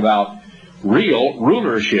talking about real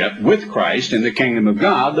rulership with Christ in the kingdom of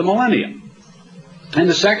God, the millennium. And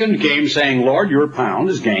the second came saying, Lord, your pound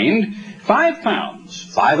has gained 5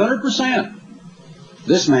 pounds, 500%.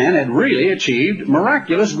 This man had really achieved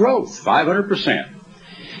miraculous growth, 500%.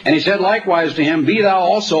 And he said likewise to him, be thou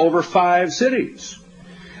also over 5 cities.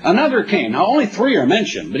 Another came. Now only 3 are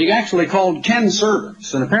mentioned, but he actually called 10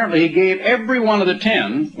 servants. And apparently he gave every one of the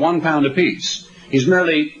 10 1 pound apiece. He's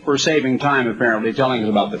merely, for saving time apparently, telling us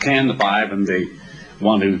about the 10, the 5, and the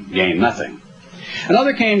one who gained nothing.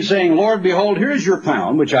 Another came saying, Lord, behold, here is your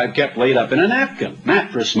pound, which I've kept laid up in a napkin,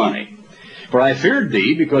 mattress money. For I feared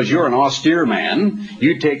thee, because you're an austere man,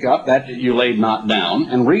 you take up that you laid not down,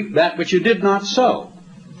 and reap that which you did not sow.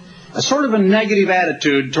 A sort of a negative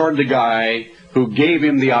attitude toward the guy who gave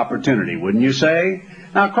him the opportunity, wouldn't you say?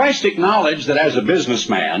 Now, Christ acknowledged that as a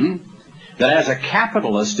businessman, that as a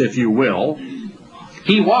capitalist, if you will,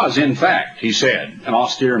 he was, in fact, he said, an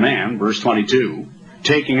austere man, verse 22,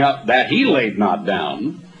 taking up that he laid not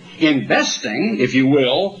down, investing, if you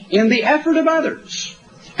will, in the effort of others.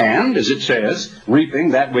 And, as it says,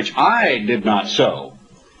 reaping that which I did not sow.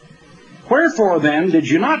 Wherefore, then, did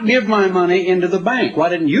you not give my money into the bank? Why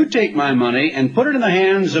didn't you take my money and put it in the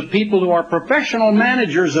hands of people who are professional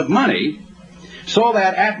managers of money, so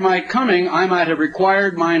that at my coming I might have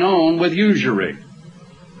required mine own with usury?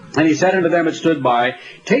 And he said unto them that stood by,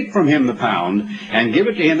 take from him the pound, and give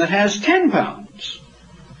it to him that has 10 pounds.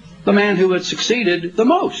 The man who had succeeded the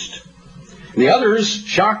most. The others,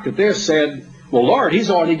 shocked at this, said, well, Lord, he's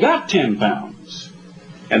already got 10 pounds.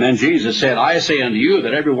 And then Jesus said, I say unto you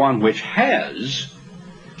that everyone which has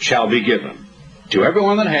shall be given. To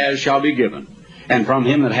everyone that has shall be given. And from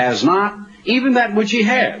him that has not, even that which he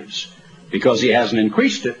has, because he hasn't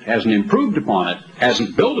increased it, hasn't improved upon it,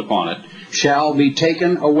 hasn't built upon it, shall be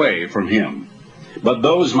taken away from him. But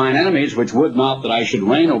those mine enemies which would not that I should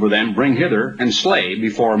reign over them, bring hither and slay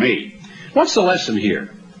before me. What's the lesson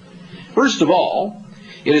here? First of all,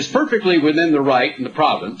 it is perfectly within the right and the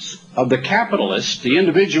province of the capitalist, the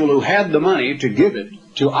individual who had the money, to give it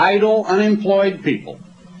to idle, unemployed people,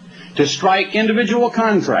 to strike individual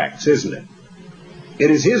contracts, isn't it?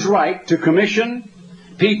 It is his right to commission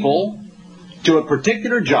people to a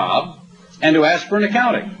particular job and to ask for an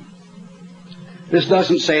accounting. This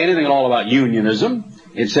doesn't say anything at all about unionism.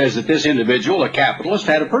 It says that this individual, a capitalist,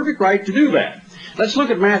 had a perfect right to do that. Let's look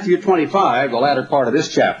at Matthew 25, the latter part of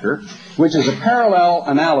this chapter, which is a parallel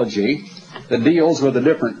analogy that deals with a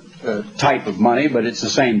different type of money, but it's the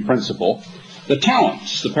same principle. The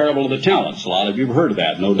talents, the parable of the talents. A lot of you have heard of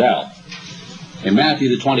that, no doubt. In Matthew,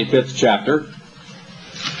 the 25th chapter,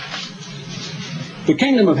 the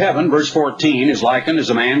kingdom of heaven, verse 14, is likened as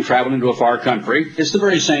a man traveling to a far country. It's the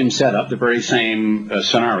very same setup, the very same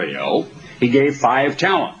scenario. He gave 5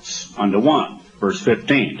 talents unto one. Verse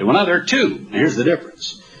 15. To another 2. Now here's the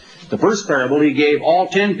difference. The first parable, he gave all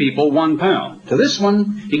 10 people 1 pound. To this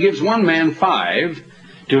one, he gives one man 5,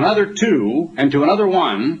 to another 2, and to another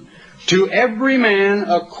 1, to every man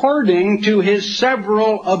according to his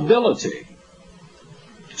several ability.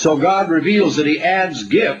 So God reveals that he adds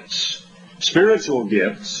gifts, spiritual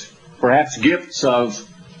gifts, perhaps gifts of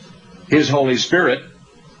his Holy Spirit.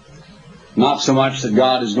 Not so much that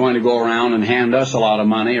God is going to go around and hand us a lot of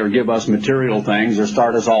money or give us material things or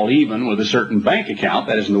start us all even with a certain bank account.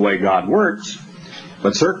 That isn't the way God works.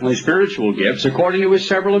 But certainly spiritual gifts according to his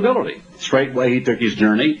several ability. Straightway he took his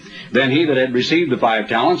journey. Then he that had received the 5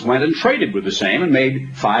 talents went and traded with the same and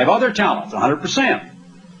made 5 other talents, 100%.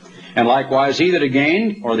 And likewise he that had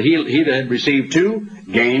gained, or he that had received 2,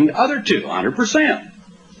 gained other 2, 100%.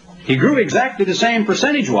 He grew exactly the same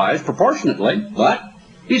percentage-wise, proportionately, but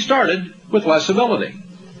he started with less ability.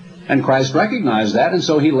 And Christ recognized that, and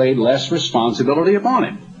so he laid less responsibility upon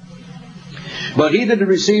him. But he that had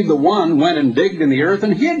received the 1 went and digged in the earth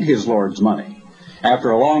and hid his Lord's money.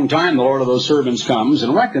 After a long time, the Lord of those servants comes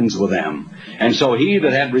and reckons with them. And so he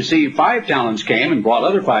that had received 5 talents came and brought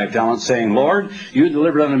other 5 talents, saying, Lord, you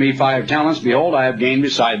delivered unto me 5 talents. Behold, I have gained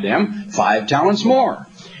beside them 5 talents more.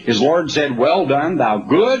 His Lord said, "Well done, thou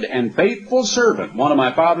good and faithful servant." One of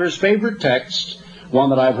my father's favorite texts, one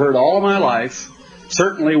that I've heard all of my life,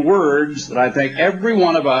 certainly words that I think every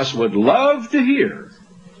one of us would love to hear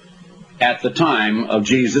at the time of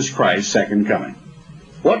Jesus Christ's second coming.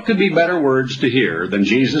 What could be better words to hear than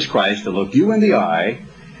Jesus Christ to look you in the eye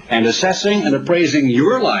and assessing and appraising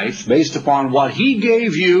your life based upon what He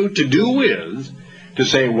gave you to do with, to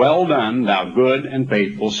say, "Well done, thou good and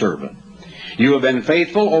faithful servant. You have been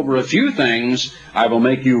faithful over a few things. I will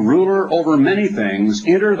make you ruler over many things.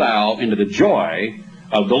 Enter thou into the joy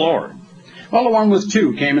of the Lord." Well, the one with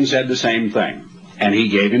two came and said the same thing. And He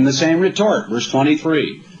gave him the same retort. Verse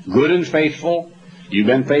 23, "Good and faithful. You've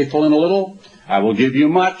been faithful in a little. I will give you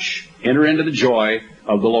much. Enter into the joy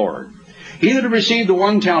of the Lord." He that had received the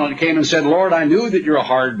one talent came and said, "Lord, I knew that you're a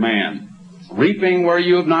hard man, reaping where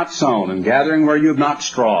you have not sown and gathering where you have not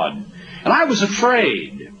strawed. And I was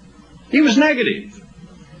afraid." He was negative.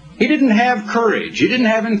 He didn't have courage. He didn't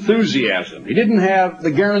have enthusiasm. He didn't have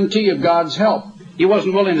the guarantee of God's help. He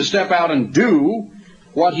wasn't willing to step out and do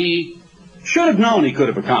what he should have known he could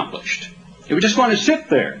have accomplished. He was just going to sit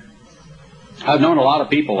there. I've known a lot of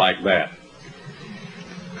people like that.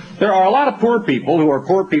 There are a lot of poor people who are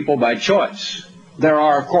poor people by choice. There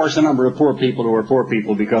are, of course, a number of poor people who are poor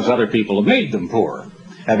people because other people have made them poor,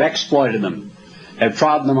 have exploited them, have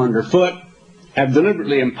trodden them underfoot, have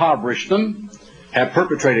deliberately impoverished them, have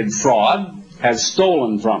perpetrated fraud, have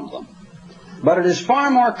stolen from them. But it is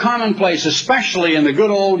far more commonplace, especially in the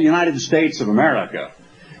good old United States of America,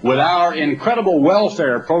 with our incredible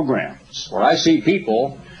welfare programs, where I see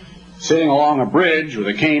people sitting along a bridge with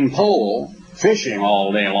a cane pole, fishing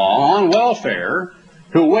all day long on welfare,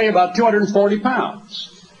 who weigh about 240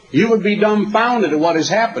 pounds. You would be dumbfounded at what is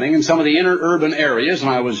happening in some of the inner urban areas, and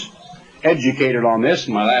I was educated on this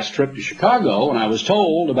in my last trip to Chicago, and I was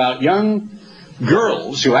told about young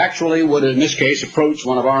girls who actually would, in this case, approach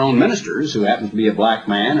one of our own ministers, who happens to be a black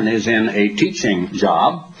man and is in a teaching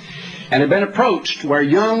job, and have been approached where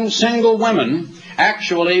young single women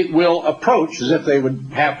actually will approach, as if they would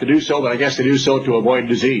have to do so, but I guess they do so to avoid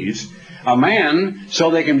disease, a man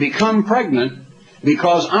so they can become pregnant,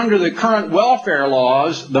 because under the current welfare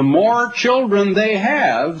laws, the more children they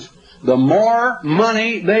have, the more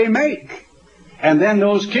money they make. And then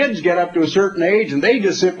those kids get up to a certain age and they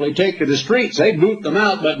just simply take to the streets. They boot them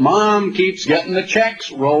out, but mom keeps getting the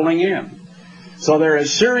checks rolling in. So there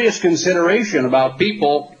is serious consideration about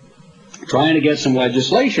people trying to get some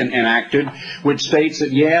legislation enacted which states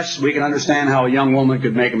that, yes, we can understand how a young woman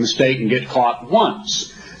could make a mistake and get caught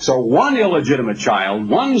once. So one illegitimate child,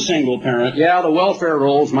 one single parent, yeah, the welfare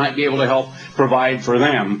rolls might be able to help provide for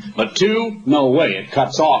them. But two, no way. It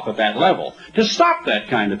cuts off at that level. To stop that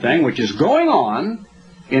kind of thing, which is going on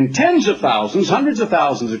in tens of thousands, hundreds of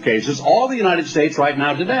thousands of cases, all the United States right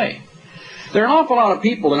now today. There are an awful lot of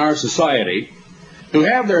people in our society who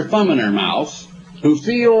have their thumb in their mouth, who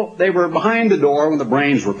feel they were behind the door when the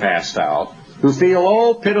brains were passed out, who feel,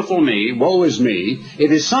 "Oh, pitiful me, woe is me,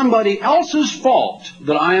 it is somebody else's fault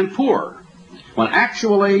that I am poor," when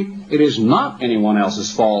actually it is not anyone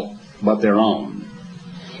else's fault but their own.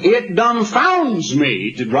 It dumbfounds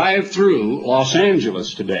me to drive through Los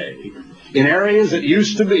Angeles today, in areas that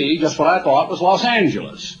used to be just what I thought was Los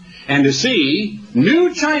Angeles, and to see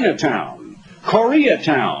New Chinatown,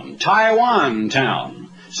 Koreatown, Taiwan town,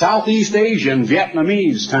 Southeast Asian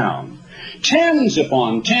Vietnamese town, tens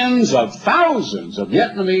upon tens of thousands of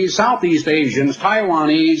Vietnamese, Southeast Asians,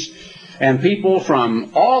 Taiwanese, and people from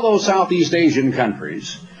all those Southeast Asian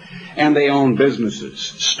countries. And they own businesses,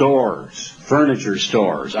 stores, furniture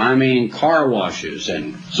stores, I mean car washes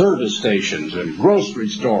and service stations and grocery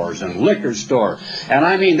stores and liquor stores. And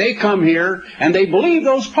I mean they come here and they believe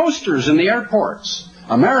those posters in the airports.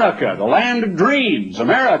 America, the land of dreams.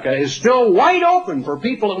 America is still wide open for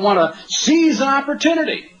people that want to seize an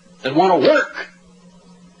opportunity, that want to work.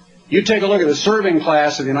 You take a look at the serving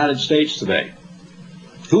class of the United States today.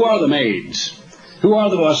 Who are the maids? Who are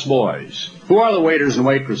the busboys? Who are the waiters and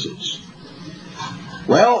waitresses?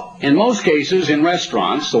 Well, in most cases in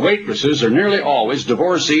restaurants, the waitresses are nearly always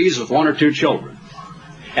divorcees with one or two children.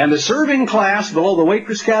 And the serving class below the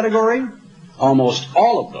waitress category, almost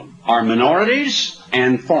all of them are minorities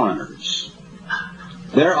and foreigners.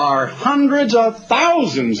 There are hundreds of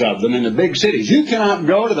thousands of them in the big cities. You cannot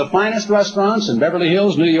go to the finest restaurants in Beverly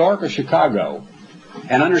Hills, New York, or Chicago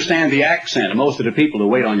and understand the accent of most of the people who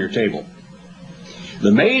wait on your table.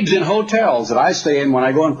 The maids in hotels that I stay in when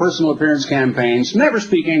I go on personal appearance campaigns never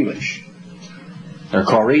speak English. They're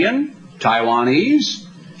Korean,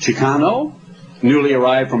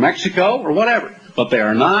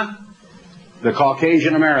 the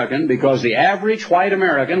Caucasian American, because the average white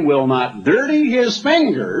American will not dirty his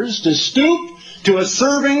fingers to stoop to a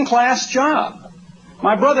serving class job.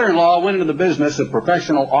 My brother-in-law went into the business of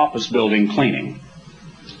professional office building cleaning,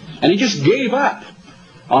 and he just gave up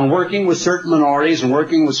on working with certain minorities and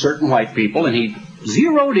working with certain white people, and he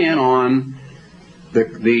zeroed in on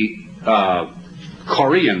the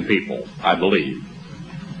Korean people, I believe.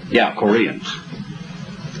 Yeah, Koreans.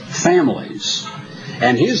 Families.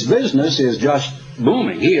 And his business is just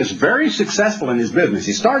booming. He is very successful in his business.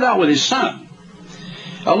 He started out with his son,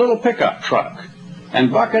 a little pickup truck,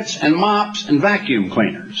 and buckets and mops and vacuum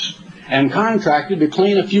cleaners, and contracted to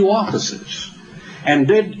clean a few offices, and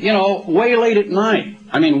did, way late at night.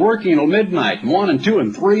 I mean, working till midnight, 1 and 2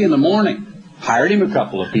 and 3 in the morning. Hired him a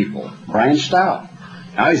couple of people, branched out.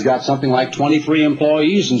 Now he's got something like 23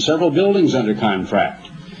 employees and several buildings under contract.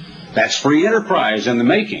 That's free enterprise in the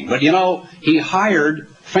making. But he hired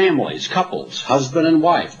families, couples, husband and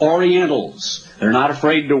wife, Orientals. They're not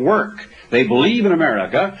afraid to work. They believe in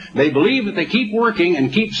America. They believe that they keep working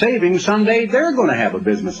and keep saving, someday they're going to have a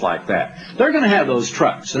business like that. They're going to have those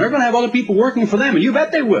trucks, and they're going to have other people working for them, and you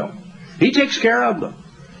bet they will. He takes care of them.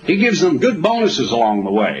 He gives them good bonuses along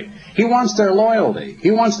the way. He wants their loyalty.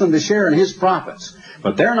 He wants them to share in his profits.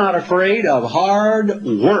 But they're not afraid of hard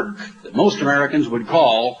work that most Americans would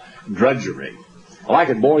call drudgery. Well, I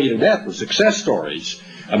could bore you to death with success stories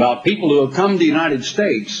about people who have come to the United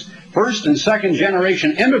States, first and second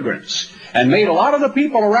generation immigrants, and made a lot of the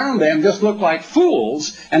people around them just look like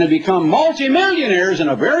fools, and have become multimillionaires in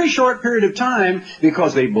a very short period of time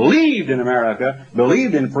because they believed in America,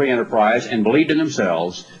 believed in free enterprise, and believed in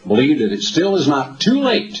themselves, believed that it still is not too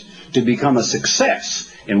late to become a success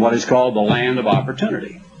in what is called the land of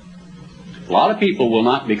opportunity. A lot of people will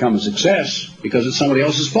not become a success because it's somebody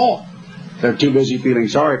else's fault. They're too busy feeling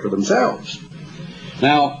sorry for themselves.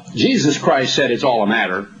 Now, Jesus Christ said it's all a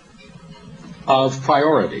matter of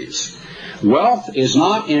priorities. Wealth is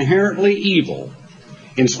not inherently evil,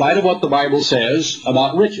 in spite of what the Bible says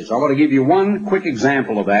about riches. I want to give you one quick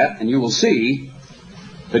example of that, and you will see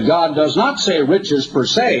that God does not say riches per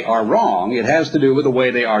se are wrong. It has to do with the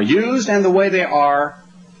way they are used and the way they are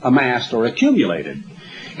amassed or accumulated.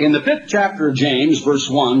 In the 5th chapter of James, verse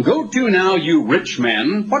 1, "Go to now, you rich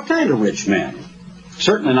men." What kind of rich men?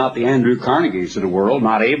 Certainly not the Andrew Carnegies of the world,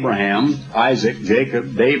 not Abraham, Isaac,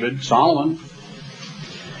 Jacob, David, Solomon.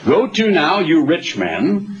 "Go to now, you rich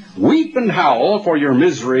men, weep and howl for your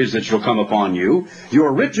miseries that shall come upon you.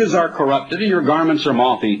 Your riches are corrupted, and your garments are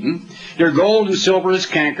moth-eaten. Your gold and silver is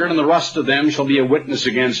cankered, and the rust of them shall be a witness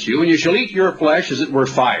against you. And you shall eat your flesh as it were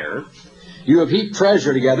fire. You have heaped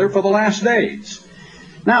treasure together for the last days."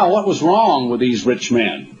 Now, what was wrong with these rich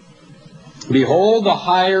men? "Behold, the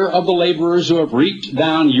hire of the laborers who have reaped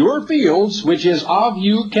down your fields, which is of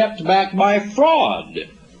you kept back by fraud."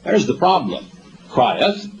 There's the problem.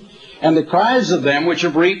 "Crieth, and the cries of them which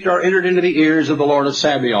have reaped are entered into the ears of the Lord of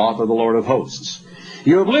Sabaoth, or the Lord of hosts.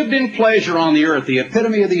 You have lived in pleasure on the earth," the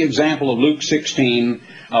epitome of the example of Luke 16,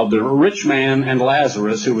 of the rich man and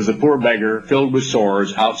Lazarus, who was a poor beggar filled with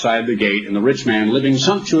sores outside the gate, and the rich man living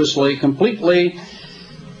sumptuously, completely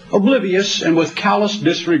oblivious and with callous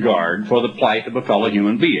disregard for the plight of a fellow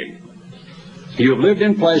human being. "You have lived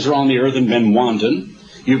in pleasure on the earth and been wanton.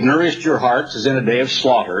 You've nourished your hearts as in a day of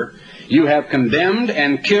slaughter. You have condemned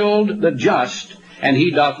and killed the just, and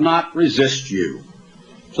he doth not resist you."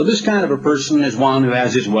 So this kind of a person is one who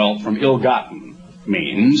has his wealth from ill-gotten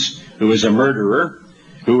means, who is a murderer,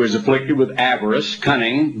 who is afflicted with avarice,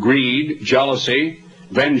 cunning, greed, jealousy,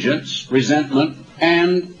 vengeance, resentment,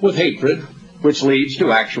 and with hatred, which leads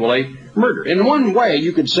to actually murder. In one way,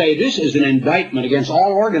 you could say this is an indictment against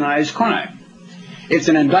all organized crime. It's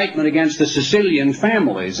an indictment against the Sicilian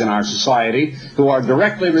families in our society who are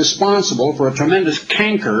directly responsible for a tremendous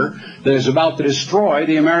canker that is about to destroy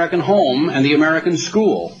the American home and the American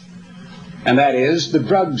school. And that is the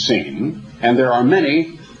drug scene. And there are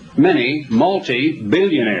many, many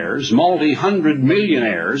multi-billionaires, multi-hundred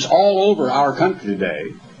millionaires all over our country today.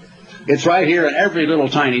 It's right here in every little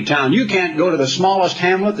tiny town. You can't go to the smallest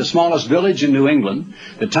hamlet, the smallest village in New England,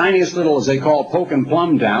 the tiniest little, as they call, poke and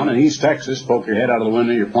plum town in East Texas. Poke your head out of the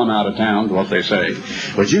window, you're plumb out of town, is what they say.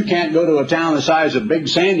 But you can't go to a town the size of Big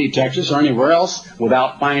Sandy, Texas, or anywhere else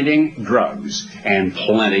without finding drugs, and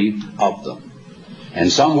plenty of them.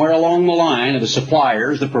 And somewhere along the line of the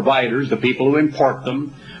suppliers, the providers, the people who import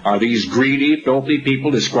them, are these greedy, filthy people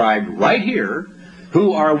described right here,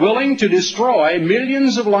 who are willing to destroy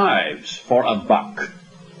millions of lives for a buck.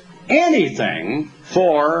 Anything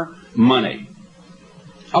for money.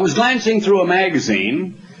 I was glancing through a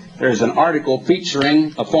magazine There's an article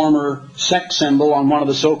featuring a former sex symbol on one of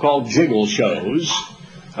the so-called jiggle shows.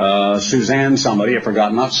 Suzanne somebody, I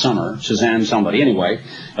forgot, not Summer, Suzanne somebody, anyway,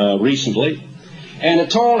 recently. And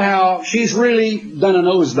it told how she's really done a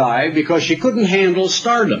nosedive because she couldn't handle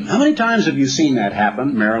stardom. How many times have you seen that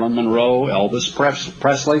happen? Marilyn Monroe, Elvis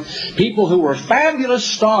Presley, people who were fabulous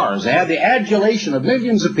stars. They had the adulation of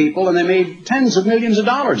millions of people, and they made tens of millions of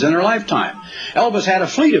dollars in their lifetime. Elvis had a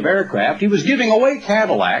fleet of aircraft. He was giving away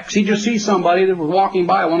Cadillacs. He'd just see somebody that was walking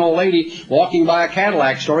by, one old lady walking by a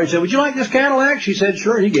Cadillac store. He said, "Would you like this Cadillac?" She said,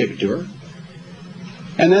 "Sure." He gave it to her.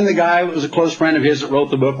 And then the guy was a close friend of his that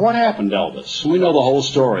wrote the book, What Happened to Elvis? We know the whole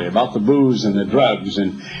story about the booze and the drugs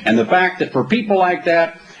and the fact that for people like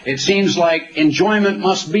that, it seems like enjoyment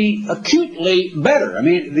must be acutely better. I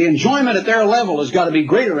mean, the enjoyment at their level has got to be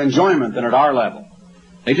greater enjoyment than at our level.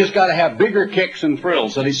 They just got to have bigger kicks and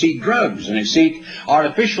thrills. So they seek drugs and they seek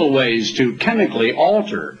artificial ways to chemically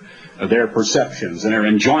alter their perceptions and their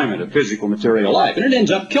enjoyment of physical material life. And it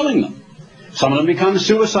ends up killing them. Some of them become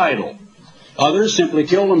suicidal. Others simply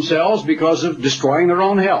kill themselves because of destroying their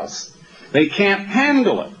own health. They can't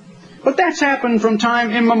handle it. But that's happened from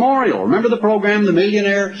time immemorial. Remember the program, The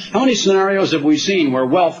Millionaire? How many scenarios have we seen where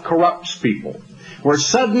wealth corrupts people? Where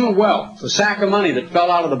sudden wealth, a sack of money that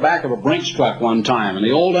fell out of the back of a Brinks truck one time, and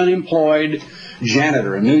the old unemployed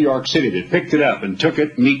janitor in New York City that picked it up and took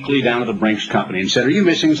it meekly down to the Brinks company and said, "Are you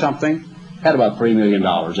missing something?" Had about $3 million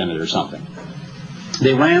in it or something.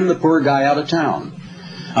 They ran the poor guy out of town.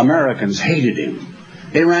 Americans hated him.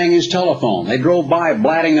 They rang his telephone. They drove by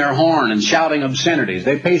blatting their horn and shouting obscenities.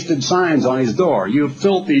 They pasted signs on his door, "You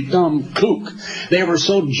filthy, dumb kook." They were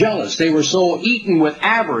so jealous. They were so eaten with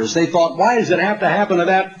avarice. They thought, why does it have to happen to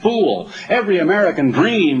that fool? Every American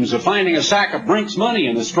dreams of finding a sack of Brinks money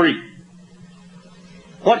in the street.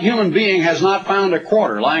 What human being has not found a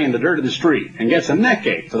quarter lying in the dirt of the street and gets a neck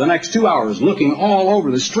ache for the next 2 hours looking all over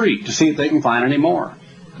the street to see if they can find any more?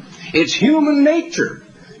 It's human nature.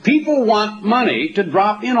 People want money to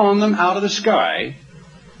drop in on them out of the sky.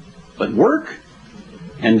 But work,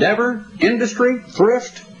 endeavor, industry,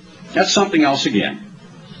 thrift, that's something else again.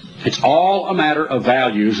 It's all a matter of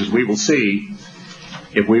values, as we will see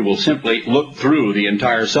if we will simply look through the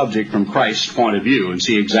entire subject from Christ's point of view and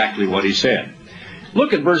see exactly what he said.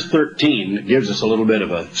 Look at verse 13. It gives us a little bit of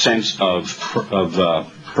a sense of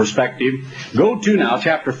perspective. Go to now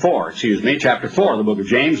chapter 4 of the book of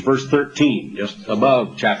James, verse 13, just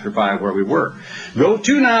above chapter 5 where we were. Go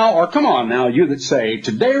to now, or come on now, you that say,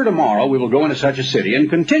 today or tomorrow we will go into such a city and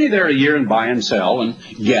continue there a year and buy and sell and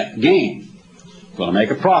get gain. We're going to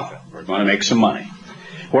make a profit. We're going to make some money.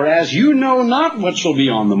 Whereas you know not what shall be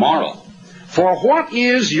on the morrow. For what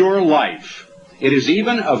is your life? It is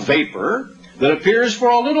even a vapor that appears for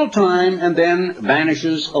a little time and then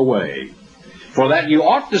vanishes away. For that you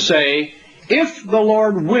ought to say, if the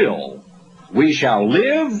Lord will, we shall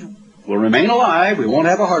live, we'll remain alive, we won't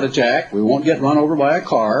have a heart attack, we won't get run over by a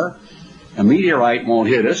car, a meteorite won't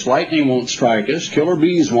hit us, lightning won't strike us, killer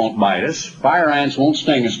bees won't bite us, fire ants won't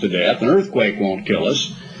sting us to death, an earthquake won't kill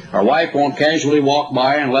us, our wife won't casually walk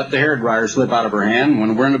by and let the hairdryer slip out of her hand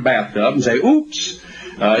when we're in the bathtub and say, oops,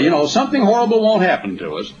 something horrible won't happen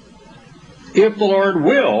to us. If the Lord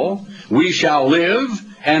will, we shall live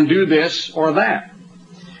and do this or that.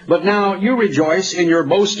 But now you rejoice in your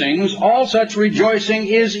boastings. All such rejoicing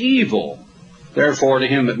is evil. Therefore to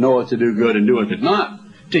him that knoweth to do good and doeth it not,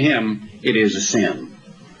 to him it is a sin.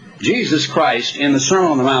 Jesus Christ, in the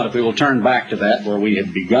Sermon on the Mount, if we will turn back to that where we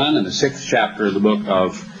have begun in the 6th chapter of the book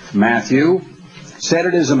of Matthew, said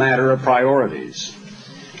it is a matter of priorities.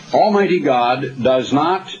 Almighty God does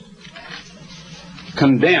not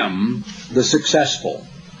condemn the successful.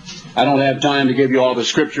 I don't have time to give you all the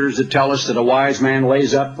scriptures that tell us that a wise man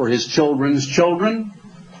lays up for his children's children,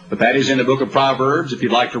 but that is in the book of Proverbs, if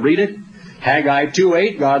you'd like to read it. Haggai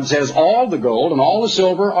 2:8, God says, all the gold and all the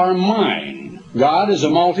silver are mine. God is a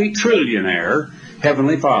multi-trillionaire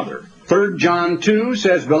heavenly Father. 3 John 2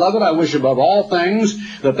 says, Beloved, I wish above all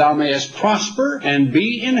things that thou mayest prosper and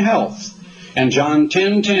be in health. And John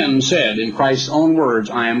 10:10 said, in Christ's own words,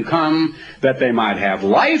 I am come that they might have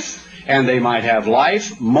life, and they might have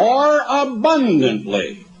life more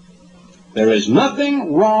abundantly. There is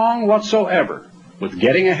nothing wrong whatsoever with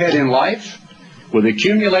getting ahead in life, with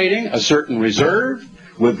accumulating a certain reserve,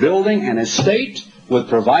 with building an estate, with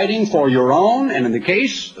providing for your own, and in the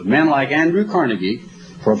case of men like Andrew Carnegie,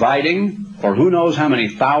 providing for who knows how many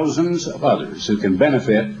thousands of others who can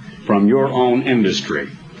benefit from your own industry.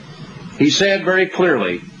 He said very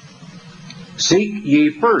clearly, seek ye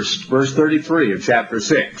first, verse 33 of chapter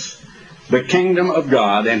 6, the kingdom of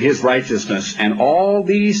God and his righteousness, and all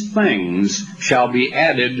these things shall be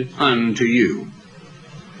added unto you.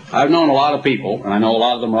 I've known a lot of people, and I know a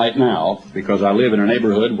lot of them right now, because I live in a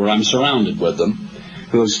neighborhood where I'm surrounded with them,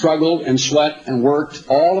 who have struggled and sweat and worked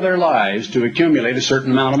all of their lives to accumulate a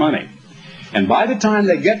certain amount of money. And by the time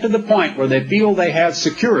they get to the point where they feel they have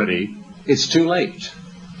security, it's too late.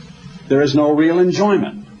 There is no real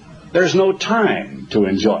enjoyment. There's no time to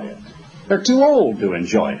enjoy it. They're too old to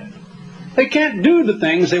enjoy it. They can't do the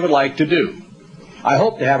things they would like to do. I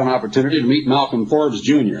hope to have an opportunity to meet Malcolm Forbes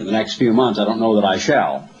Jr. in the next few months. I don't know that I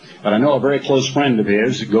shall. But I know a very close friend of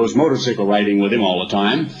his that goes motorcycle riding with him all the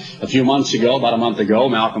time. About a month ago,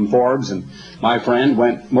 Malcolm Forbes and my friend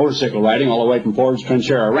went motorcycle riding all the way from Forbes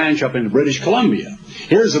Trinchera Ranch up into British Columbia.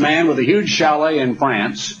 Here's a man with a huge chalet in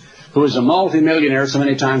France who is a multimillionaire so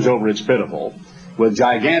many times over it's pitiful, with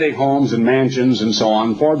gigantic homes and mansions and so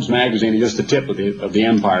on. Forbes magazine is just the tip of the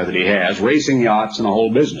empire that he has, racing yachts and a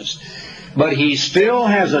whole business. But he still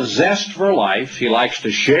has a zest for life. He likes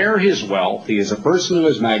to share his wealth. He is a person who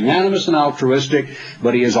is magnanimous and altruistic,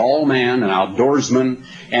 but he is all man, an outdoorsman,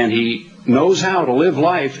 and he knows how to live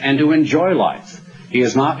life and to enjoy life. He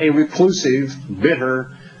is not a reclusive,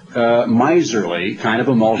 bitter, miserly kind of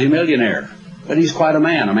a multimillionaire. But he's quite a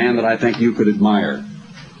man that I think you could admire.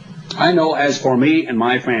 I know, as for me and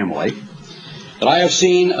my family, that I have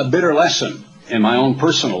seen a bitter lesson in my own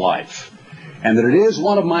personal life. And that it is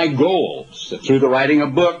one of my goals that through the writing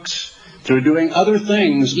of books, through doing other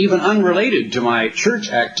things, even unrelated to my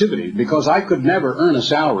church activity, because I could never earn a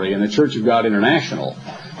salary in the Church of God International,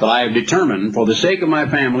 but I have determined for the sake of my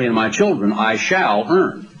family and my children, I shall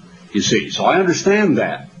earn, you see. So I understand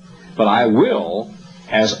that. But I will,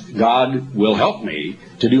 as God will help me,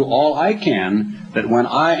 to do all I can that when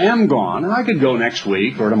I am gone, and I could go next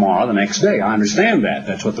week or tomorrow, the next day, I understand that.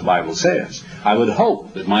 That's what the Bible says. I would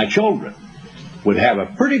hope that my children would have a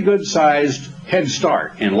pretty good-sized head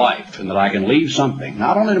start in life, and that I can leave something,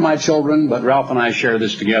 not only to my children, but Ralph and I share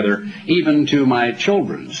this together, even to my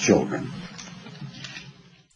children's children.